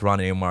Dumb.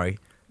 Toronto Amari.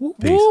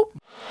 Peace.